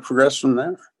just kind of progressed from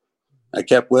there. I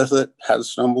kept with it, had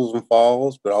stumbles and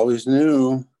falls, but always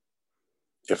knew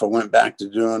if I went back to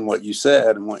doing what you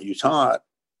said and what you taught,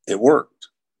 it worked.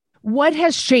 What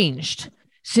has changed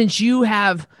since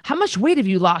how much weight have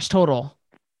you lost total?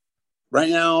 Right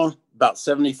now, about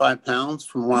 75 pounds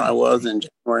from where I was in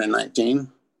January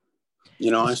 19.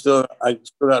 I still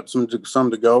got some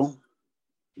to go,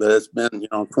 but it's been,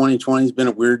 2020 has been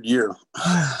a weird year.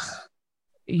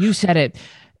 You said it.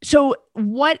 So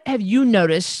what have you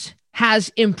noticed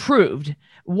has improved?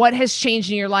 What has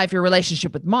changed in your life, your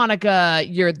relationship with Monica,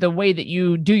 the way that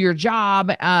you do your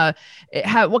job?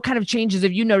 What kind of changes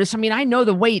have you noticed? I mean, I know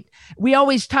the weight, we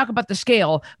always talk about the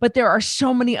scale, but there are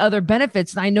so many other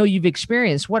benefits that I know you've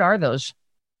experienced. What are those?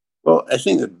 Well, I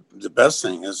think the best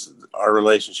thing is our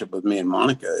relationship with me and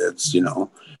Monica. It's,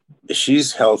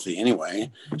 she's healthy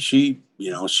anyway. She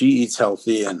eats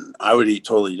healthy and I would eat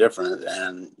totally different.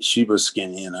 And she was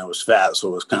skinny and I was fat. So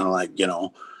it was kind of like,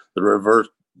 the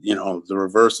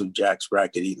reverse of Jack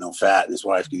Spratt could eat no fat and his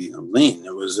wife could eat no lean.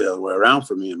 It was the other way around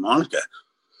for me and Monica.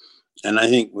 And I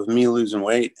think with me losing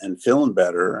weight and feeling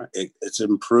better, it's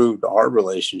improved our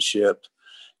relationship,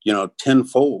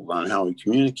 tenfold on how we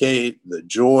communicate. The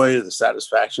joy, the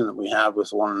satisfaction that we have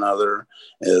with one another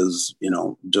is,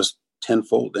 just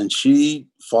tenfold. And she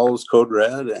follows Code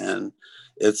Red and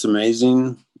it's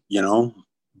amazing,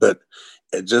 but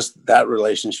it just, that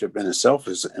relationship in itself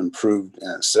is improved in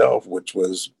itself, which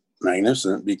was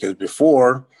magnificent, because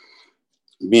before,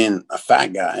 being a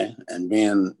fat guy and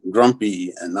being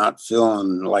grumpy and not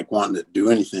feeling like wanting to do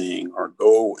anything or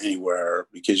go anywhere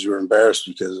because you were embarrassed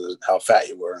because of how fat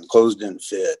you were and clothes didn't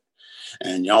fit.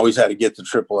 And you always had to get the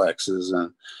triple X's,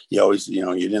 and you always, you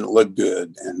didn't look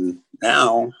good. And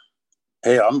now,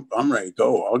 hey, I'm ready to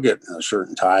go. I'll get a shirt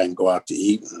and tie and go out to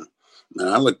eat. And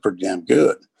I look pretty damn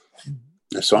good.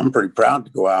 And so I'm pretty proud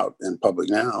to go out in public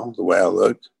now, the way I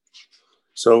look.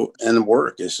 So, and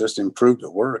work, it's just improved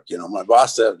at work. My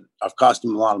boss said I've cost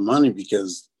him a lot of money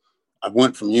because I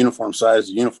went from uniform size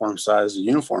to uniform size to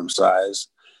uniform size.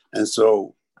 And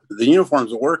so the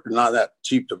uniforms at work are not that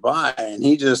cheap to buy. And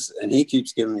he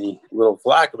keeps giving me a little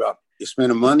flack about you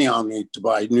spending money on me to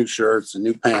buy new shirts and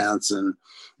new pants. And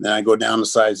then I go down the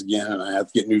size again and I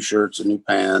have to get new shirts and new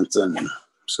pants. And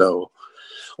so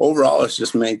overall, it's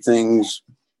just made things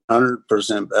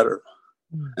 100% better.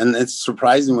 And it's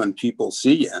surprising when people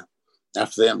see you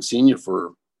after they haven't seen you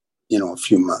for, a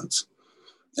few months,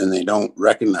 and they don't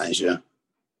recognize you.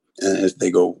 And they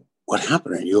go, "What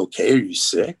happened? Are you okay? Are you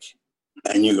sick?"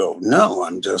 And you go, "No,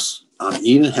 I'm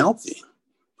eating healthy.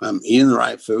 I'm eating the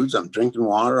right foods. I'm drinking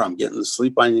water. I'm getting the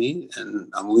sleep I need, and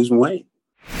I'm losing weight."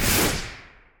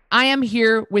 I am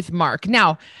here with Mark.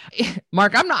 Now,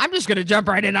 Mark, I'm just going to jump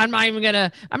right in. I'm not even going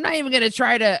to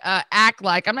try to act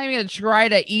like, I'm not even going to try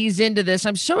to ease into this.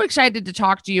 I'm so excited to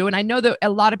talk to you. And I know that a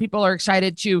lot of people are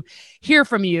excited to hear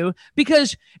from you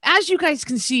because, as you guys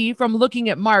can see from looking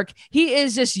at Mark, he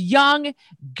is this young,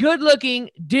 good looking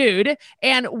dude.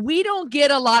 And we don't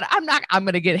get a lot. I'm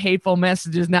going to get hateful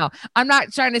messages now. I'm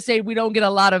not trying to say we don't get a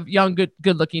lot of young, good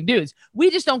looking dudes. We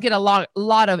just don't get a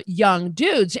lot of young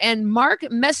dudes. And Mark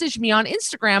messaged me on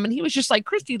Instagram and he was just like,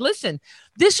 "Christy, listen,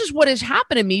 this is what has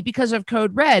happened to me because of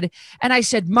Code Red." And I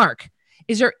said, "Mark,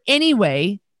 is there any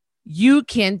way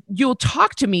you'll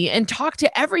talk to me and talk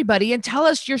to everybody and tell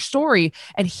us your story?"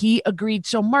 And he agreed.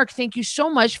 So Mark, thank you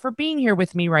so much for being here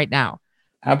with me right now.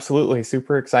 Absolutely.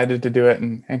 Super excited to do it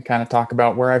and kind of talk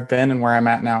about where I've been and where I'm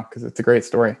at now, because it's a great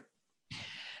story.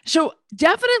 So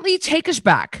definitely take us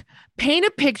back. Paint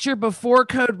a picture before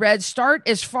Code Red. Start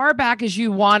as far back as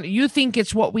you want. You think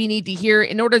it's what we need to hear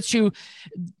in order to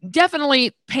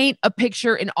definitely paint a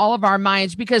picture in all of our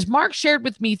minds, because Mark shared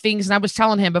with me things, and I was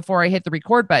telling him before I hit the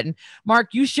record button, "Mark,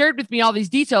 you shared with me all these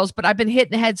details, but I've been hit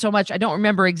in the head so much I don't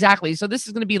remember exactly. So this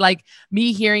is going to be like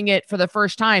me hearing it for the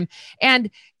first time."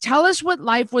 And tell us what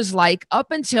life was like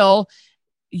up until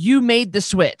you made the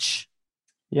switch.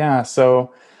 Yeah.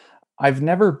 So I've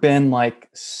never been like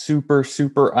super,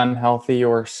 super unhealthy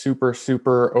or super,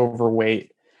 super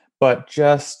overweight, but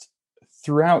just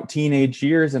throughout teenage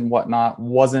years and whatnot,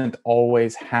 wasn't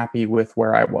always happy with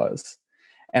where I was.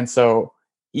 And so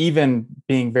even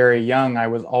being very young, I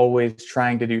was always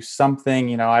trying to do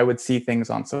something. I would see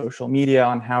things on social media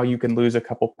on how you can lose a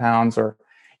couple pounds, or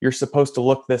you're supposed to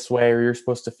look this way, or you're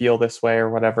supposed to feel this way,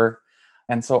 or whatever.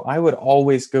 And so I would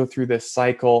always go through this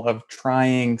cycle of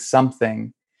trying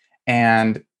something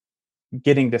and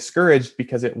getting discouraged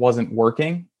because it wasn't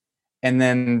working. And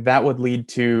then that would lead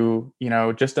to,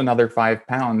 just another 5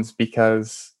 pounds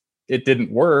because it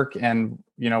didn't work. And,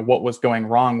 what was going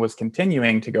wrong was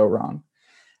continuing to go wrong.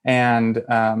 And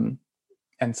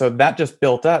so that just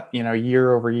built up,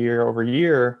 year over year over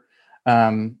year.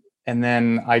 And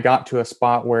then I got to a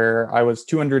spot where I was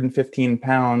 215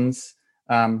 pounds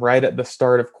right at the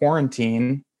start of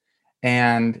quarantine.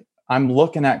 And I'm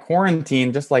looking at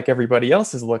quarantine just like everybody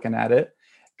else is looking at it,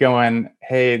 going,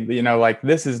 "Hey, like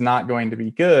this is not going to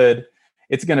be good.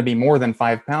 It's going to be more than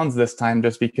 5 pounds this time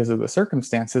just because of the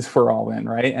circumstances we're all in."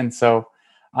 Right. And so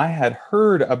I had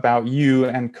heard about you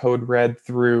and Code Red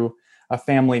through a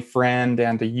family friend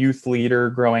and a youth leader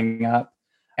growing up.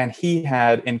 And he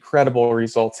had incredible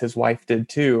results. His wife did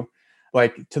too,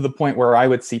 like to the point where I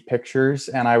would see pictures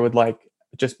and I would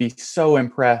just be so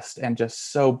impressed and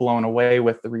just so blown away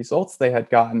with the results they had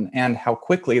gotten and how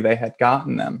quickly they had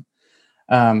gotten them.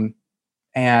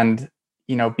 And,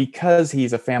 because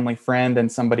he's a family friend and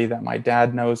somebody that my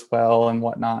dad knows well and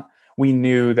whatnot, we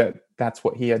knew that that's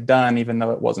what he had done, even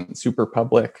though it wasn't super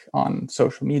public on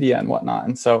social media and whatnot.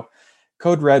 And so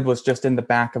Code Red was just in the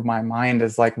back of my mind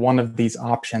as like one of these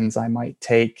options I might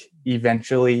take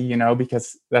eventually,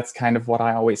 because that's kind of what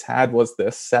I always had, was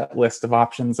this set list of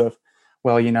options of,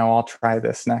 well, I'll try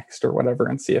this next or whatever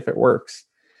and see if it works.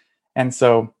 And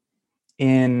so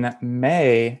in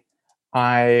May,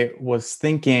 I was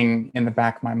thinking in the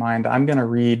back of my mind, I'm going to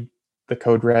read the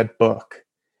Code Red book.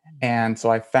 And so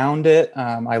I found it.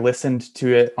 I listened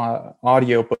to it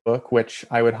audiobook, which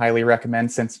I would highly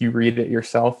recommend since you read it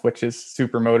yourself, which is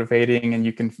super motivating.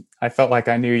 And I felt like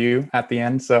I knew you at the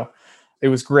end. So it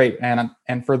was great.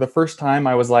 And for the first time,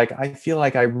 I was like, I feel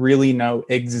like I really know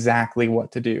exactly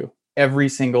what to do every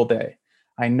single day.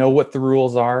 I know what the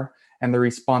rules are, and the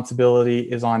responsibility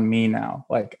is on me now.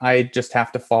 Like, I just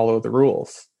have to follow the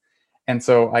rules. And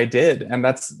so I did. And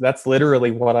that's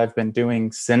literally what I've been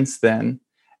doing since then.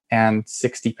 And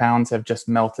 60 pounds have just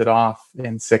melted off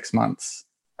in 6 months.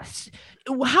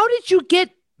 How did you get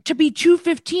to be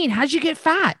 215? How'd you get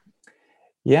fat?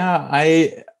 Yeah,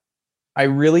 I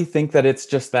really think that it's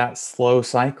just that slow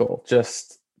cycle,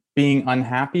 just being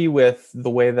unhappy with the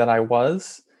way that I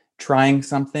was, trying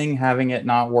something, having it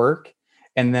not work,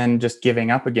 and then just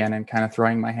giving up again and kind of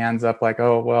throwing my hands up like,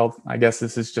 oh, well, I guess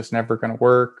this is just never going to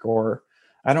work. Or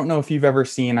I don't know if you've ever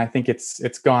seen, I think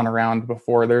it's gone around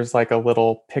before. There's like a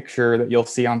little picture that you'll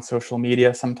see on social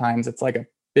media. Sometimes it's like a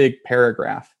big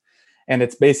paragraph, and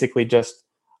it's basically just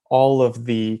all of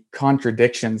the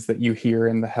contradictions that you hear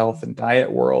in the health and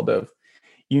diet world of,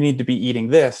 you need to be eating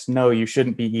this. No, you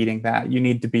shouldn't be eating that. You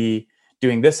need to be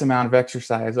doing this amount of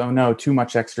exercise. Oh no, too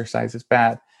much exercise is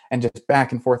bad. And just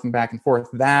back and forth and back and forth.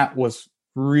 That was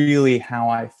really how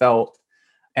I felt.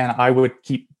 And I would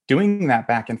keep doing that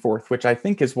back and forth, which I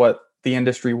think is what the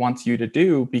industry wants you to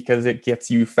do, because it gets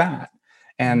you fat.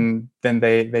 And then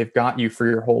they've got you for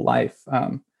your whole life.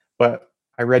 But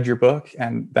I read your book,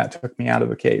 and that took me out of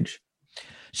the cage.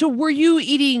 So were you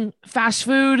eating fast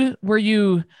food? Were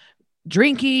you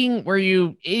drinking? Were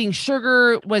you eating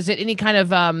sugar? Was it any kind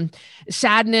of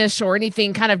sadness or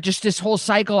anything, kind of just this whole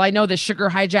cycle? I know that sugar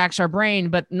hijacks our brain,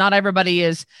 but not everybody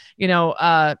is,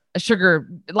 a sugar.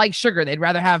 They'd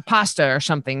rather have pasta or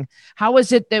something. How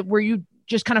was it that were you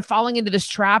just kind of falling into this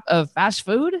trap of fast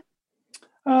food?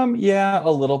 Yeah, a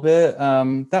little bit.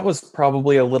 That was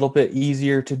probably a little bit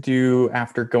easier to do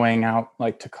after going out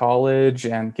like to college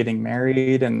and getting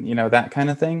married and, that kind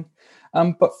of thing.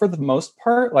 But for the most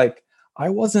part, like, I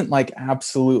wasn't like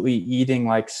absolutely eating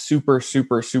like super,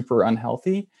 super, super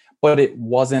unhealthy, but it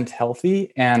wasn't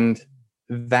healthy. And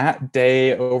that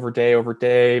day over day over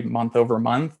day, month over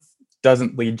month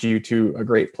doesn't lead you to a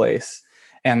great place.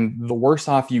 And the worse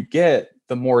off you get,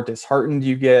 the more disheartened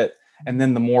you get. And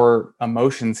then the more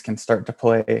emotions can start to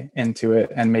play into it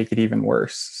and make it even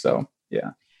worse. So,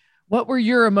 yeah. What were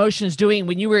your emotions doing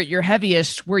when you were at your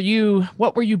heaviest?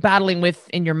 What were you battling with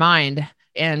in your mind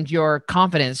and your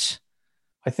confidence?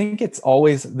 I think it's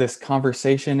always this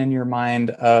conversation in your mind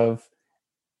of,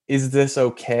 is this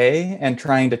okay? And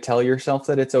trying to tell yourself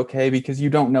that it's okay, because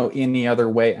you don't know any other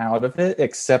way out of it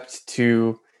except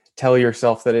to tell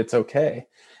yourself that it's okay.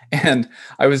 And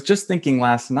I was just thinking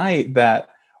last night that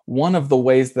one of the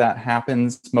ways that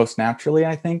happens most naturally,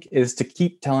 I think, is to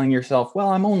keep telling yourself, well,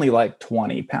 I'm only like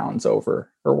 20 pounds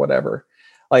over or whatever.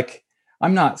 Like,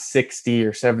 I'm not 60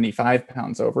 or 75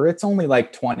 pounds over. It's only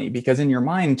like 20, because in your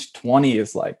mind, 20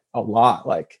 is like a lot.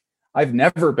 Like, I've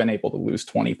never been able to lose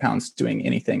 20 pounds doing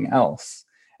anything else.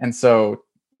 And so,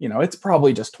 it's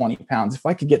probably just 20 pounds. If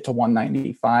I could get to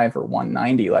 195 or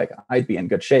 190, like, I'd be in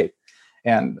good shape.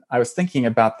 And I was thinking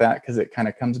about that because it kind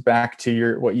of comes back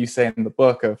to what you say in the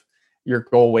book of your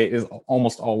goal weight is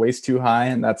almost always too high.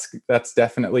 And that's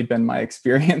definitely been my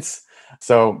experience.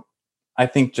 So I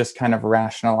think just kind of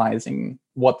rationalizing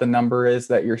what the number is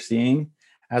that you're seeing,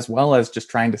 as well as just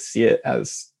trying to see it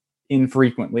as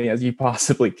infrequently as you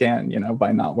possibly can,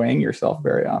 by not weighing yourself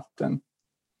very often.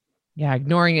 Yeah,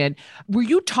 ignoring it. Were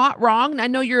you taught wrong? I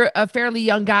know you're a fairly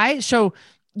young guy, so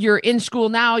you're in school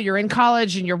now, you're in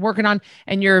college, and you're working on,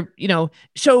 and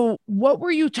so what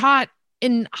were you taught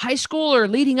in high school or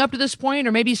leading up to this point,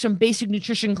 or maybe some basic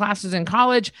nutrition classes in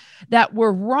college that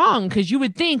were wrong? Because you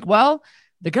would think, well,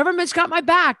 the government's got my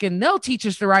back and they'll teach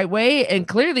us the right way. And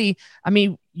clearly, I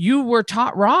mean, you were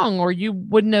taught wrong, or you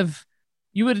would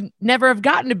never have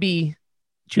gotten to be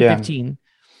 215.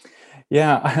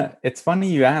 Yeah, it's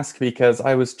funny you ask, because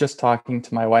I was just talking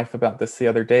to my wife about this the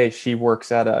other day. She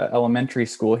works at an elementary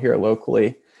school here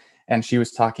locally, and she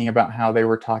was talking about how they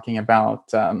were talking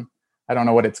about, I don't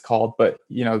know what it's called, but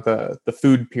the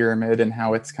food pyramid and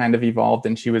how it's kind of evolved.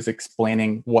 And she was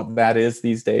explaining what that is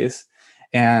these days.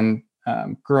 And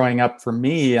growing up for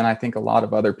me, and I think a lot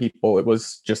of other people, it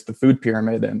was just the food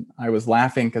pyramid. And I was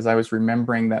laughing because I was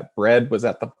remembering that bread was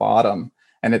at the bottom,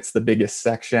 and it's the biggest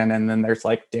section. And then there's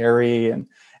like dairy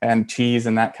and cheese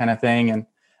and that kind of thing, and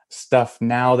stuff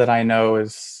now that I know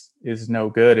is no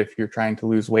good if you're trying to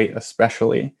lose weight,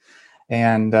 especially.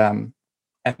 And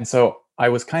so I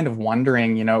was kind of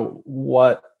wondering,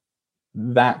 what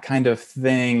that kind of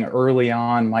thing early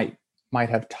on might might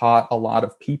have taught a lot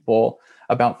of people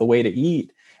about the way to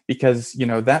eat, because,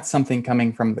 that's something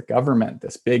coming from the government,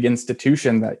 this big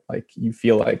institution that like you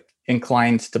feel like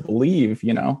inclined to believe,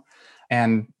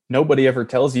 and nobody ever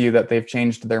tells you that they've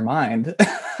changed their mind.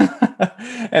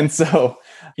 And so,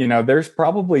 there's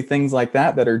probably things like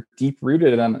that are deep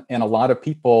rooted in a lot of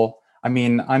people. I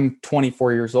mean, I'm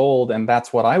 24 years old and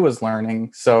that's what I was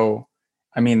learning. So,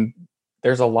 I mean,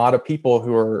 there's a lot of people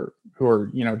who are,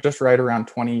 just right around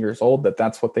 20 years old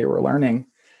that's what they were learning.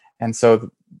 And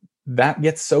so that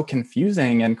gets so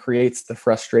confusing and creates the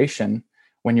frustration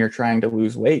when you're trying to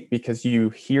lose weight, because you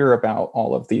hear about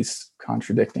all of these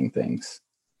contradicting things.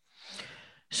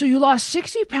 So you lost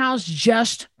 60 pounds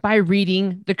just by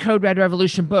reading the Code Red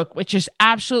Revolution book, which is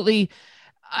absolutely,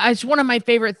 it's one of my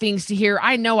favorite things to hear.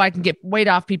 I know I can get weight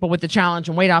off people with the challenge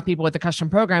and weight off people with the custom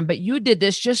program, but you did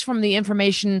this just from the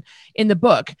information in the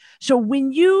book. So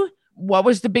what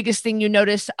was the biggest thing you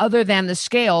noticed other than the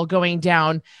scale going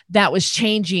down that was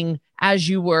changing as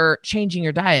you were changing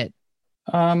your diet?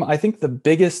 I think the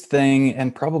biggest thing,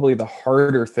 and probably the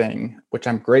harder thing, which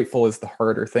I'm grateful is the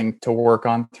harder thing to work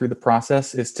on through the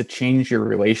process, is to change your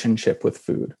relationship with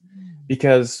food.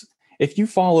 Because if you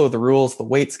follow the rules, the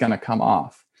weight's going to come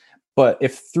off. But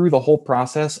if through the whole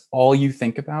process, all you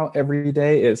think about every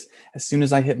day is, as soon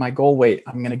as I hit my goal weight,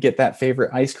 I'm going to get that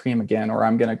favorite ice cream again, or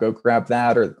I'm going to go grab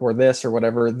that or this or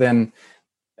whatever, then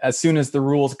as soon as the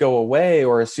rules go away,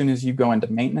 or as soon as you go into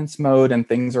maintenance mode and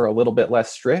things are a little bit less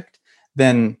strict,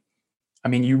 then, I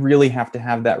mean, you really have to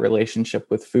have that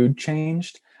relationship with food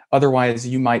changed. Otherwise,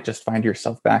 you might just find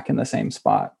yourself back in the same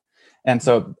spot. And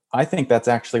so I think that's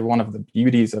actually one of the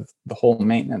beauties of the whole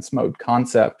maintenance mode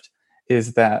concept,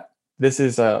 is that this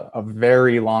is a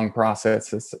very long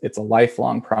process. It's a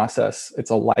lifelong process.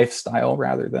 It's a lifestyle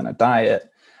rather than a diet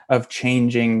of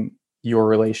changing your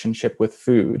relationship with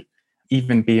food,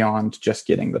 even beyond just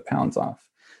getting the pounds off.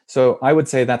 So I would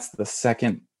say that's the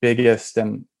second biggest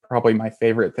and probably my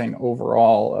favorite thing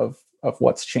overall of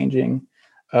what's changing.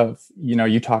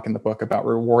 You talk in the book about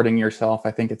rewarding yourself.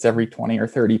 I think it's every 20 or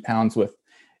 30 pounds with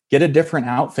get a different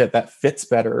outfit that fits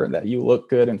better, that you look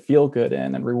good and feel good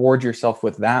in, and reward yourself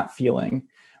with that feeling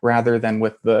rather than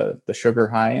with the sugar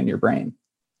high in your brain.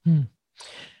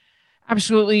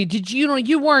 Absolutely. Did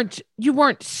you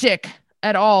weren't sick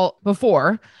at all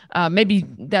before? Maybe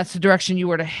that's the direction you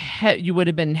would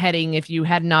have been heading if you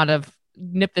had not have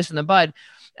nipped this in the bud.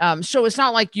 So it's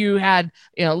not like you had,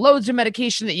 loads of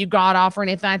medication that you got off or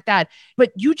anything like that,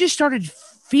 but you just started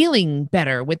feeling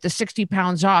better with the 60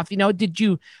 pounds off. Did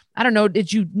you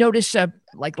notice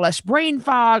like less brain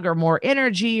fog or more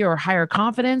energy or higher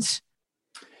confidence?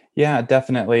 Yeah,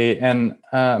 definitely. And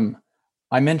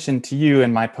I mentioned to you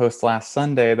in my post last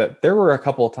Sunday that there were a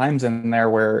couple of times in there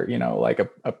where, like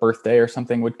a birthday or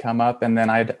something would come up, and then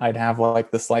I'd have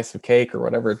like the slice of cake or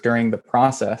whatever during the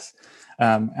process.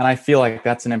 And I feel like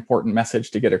that's an important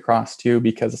message to get across too,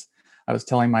 because I was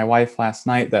telling my wife last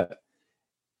night that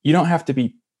you don't have to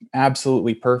be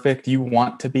absolutely perfect. You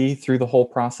want to be through the whole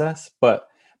process, but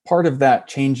part of that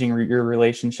changing your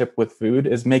relationship with food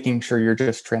is making sure you're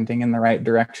just trending in the right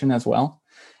direction as well.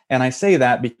 And I say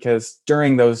that because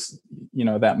during those,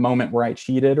 that moment where I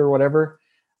cheated or whatever,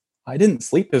 I didn't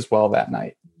sleep as well that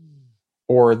night.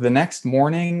 Or the next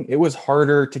morning, it was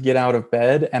harder to get out of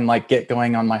bed and like get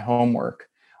going on my homework.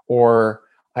 Or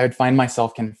I would find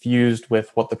myself confused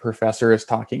with what the professor is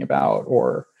talking about,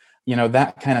 or,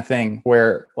 that kind of thing,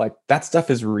 where like that stuff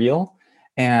is real.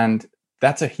 And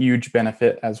that's a huge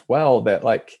benefit as well, that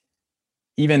like,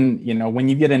 even, when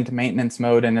you get into maintenance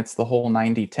mode and it's the whole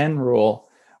 90-10 rule,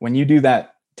 when you do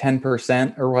that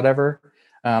 10% or whatever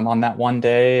on that one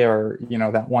day or,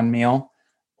 that one meal,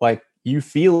 like you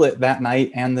feel it that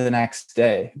night and the next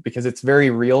day, because it's very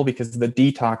real, because the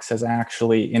detox has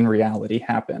actually in reality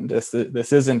happened. This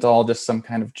isn't all just some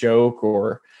kind of joke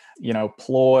or,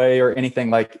 ploy or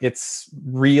anything. Like it's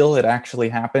real. It actually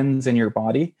happens in your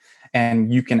body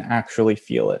and you can actually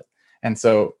feel it. And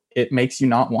so it makes you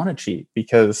not want to cheat,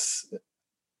 because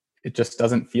it just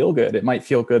doesn't feel good. It might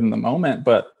feel good in the moment,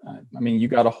 but you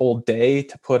got a whole day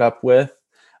to put up with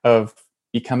of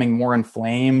becoming more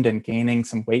inflamed and gaining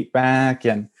some weight back.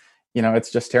 And,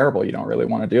 it's just terrible. You don't really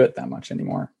want to do it that much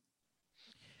anymore.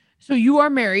 So you are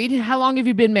married. How long have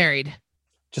you been married?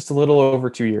 Just a little over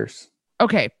 2 years.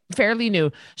 Okay, fairly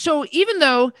new. So even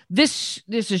though this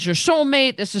is your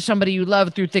soulmate, this is somebody you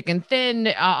love through thick and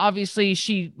thin, obviously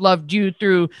she loved you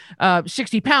through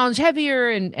 60 pounds heavier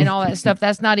and all that stuff.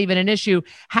 That's not even an issue.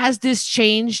 Has this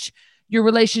changed your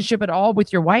relationship at all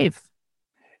with your wife?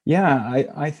 Yeah,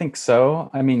 I think so.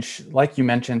 Like you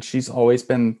mentioned, she's always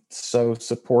been so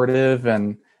supportive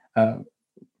and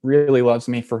really loves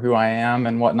me for who I am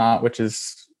and whatnot, which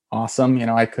is awesome. You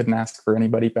know, I couldn't ask for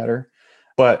anybody better.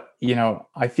 But, you know,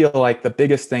 I feel like the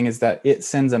biggest thing is that it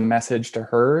sends a message to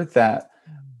her that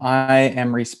I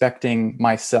am respecting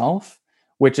myself,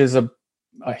 which is a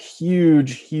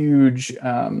huge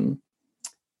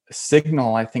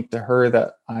signal, I think, to her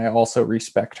that I also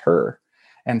respect her.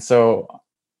 And so,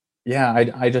 yeah,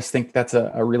 I just think that's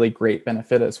a really great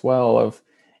benefit as well of,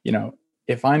 you know,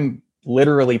 if I'm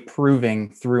literally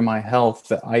proving through my health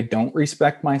that I don't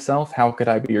respect myself, how could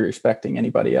I be respecting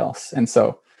anybody else? And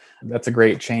so that's a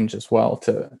great change as well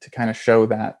to kind of show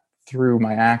that through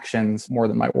my actions more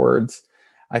than my words.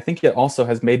 I think it also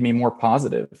has made me more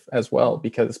positive as well,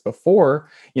 because before,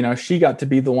 you know, she got to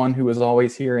be the one who was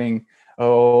always hearing,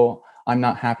 oh, I'm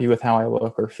not happy with how I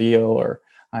look or feel, or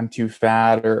I'm too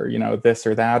fat, or, you know, this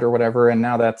or that or whatever. And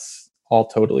now that's all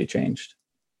totally changed.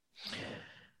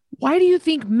 Why do you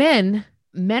think men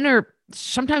are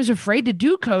sometimes afraid to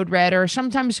do Code Red, or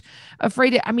sometimes afraid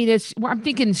to, I mean, I'm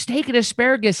thinking steak and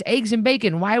asparagus, eggs and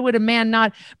bacon. Why would a man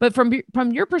not? But from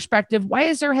your perspective, why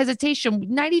is there hesitation?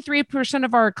 93%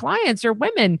 of our clients are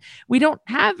women. We don't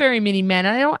have very many men.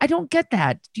 I don't get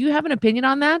that. Do you have an opinion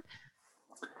on that?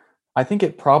 I think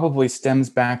it probably stems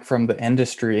back from the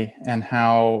industry and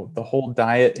how the whole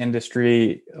diet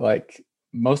industry, like,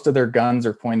 most of their guns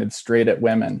are pointed straight at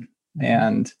women.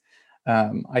 And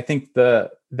I think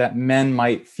that men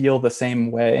might feel the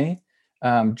same way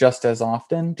just as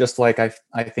often, just like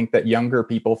I think that younger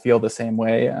people feel the same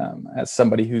way as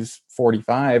somebody who's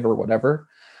 45 or whatever.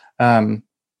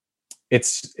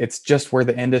 It's just where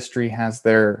the industry has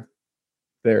their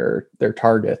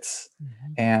targets.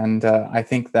 And I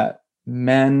think that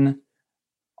men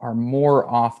are more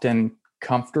often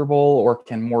comfortable or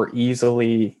can more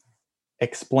easily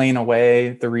explain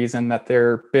away the reason that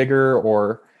they're bigger,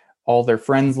 or all their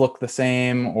friends look the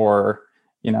same, or,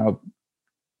 you know,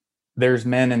 there's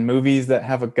men in movies that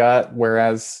have a gut,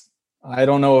 whereas I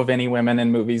don't know of any women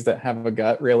in movies that have a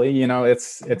gut, really. You know,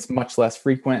 it's much less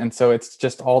frequent. And so it's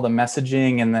just all the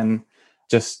messaging, and then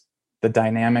just the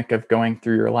dynamic of going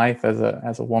through your life as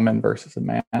a woman versus a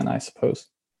man, I suppose.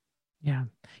 Yeah.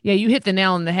 You hit the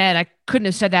nail on the head. I couldn't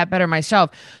have said that better myself.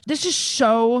 This is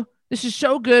so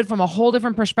good from a whole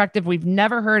different perspective. We've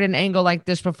never heard an angle like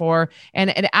this before, and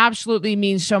it absolutely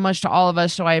means so much to all of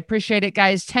us. So I appreciate it,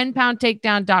 guys.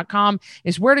 10poundtakedown.com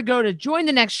is where to go to join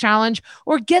the next challenge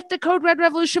or get the Code Red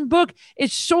Revolution book.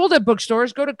 It's sold at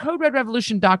bookstores. Go to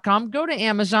coderedrevolution.com, go to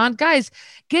Amazon. Guys,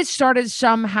 get started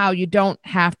somehow. You don't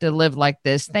have to live like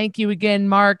this. Thank you again,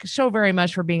 Mark, so very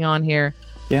much for being on here.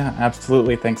 Yeah,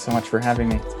 absolutely. Thanks so much for having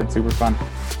me. It's been super fun.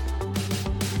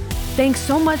 Thanks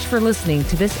so much for listening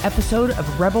to this episode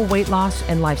of Rebel Weight Loss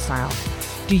and Lifestyle.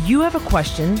 Do you have a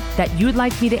question that you'd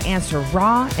like me to answer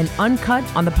raw and uncut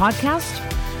on the podcast?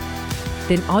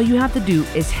 Then all you have to do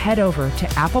is head over to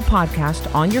Apple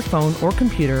Podcast on your phone or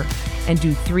computer and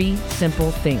do 3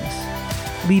 simple things.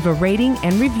 Leave a rating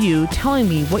and review telling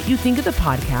me what you think of the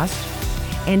podcast.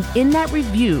 And in that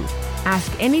review, ask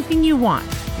anything you want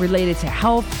related to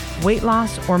health, weight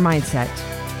loss, or mindset.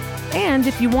 And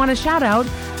if you want a shout out,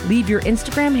 leave your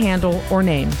Instagram handle or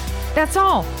name. That's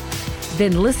all.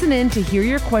 Then listen in to hear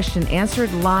your question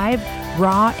answered live,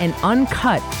 raw, and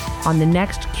uncut on the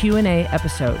next Q&A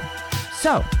episode.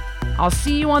 So, I'll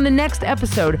see you on the next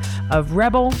episode of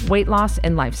Rebel Weight Loss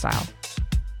and Lifestyle.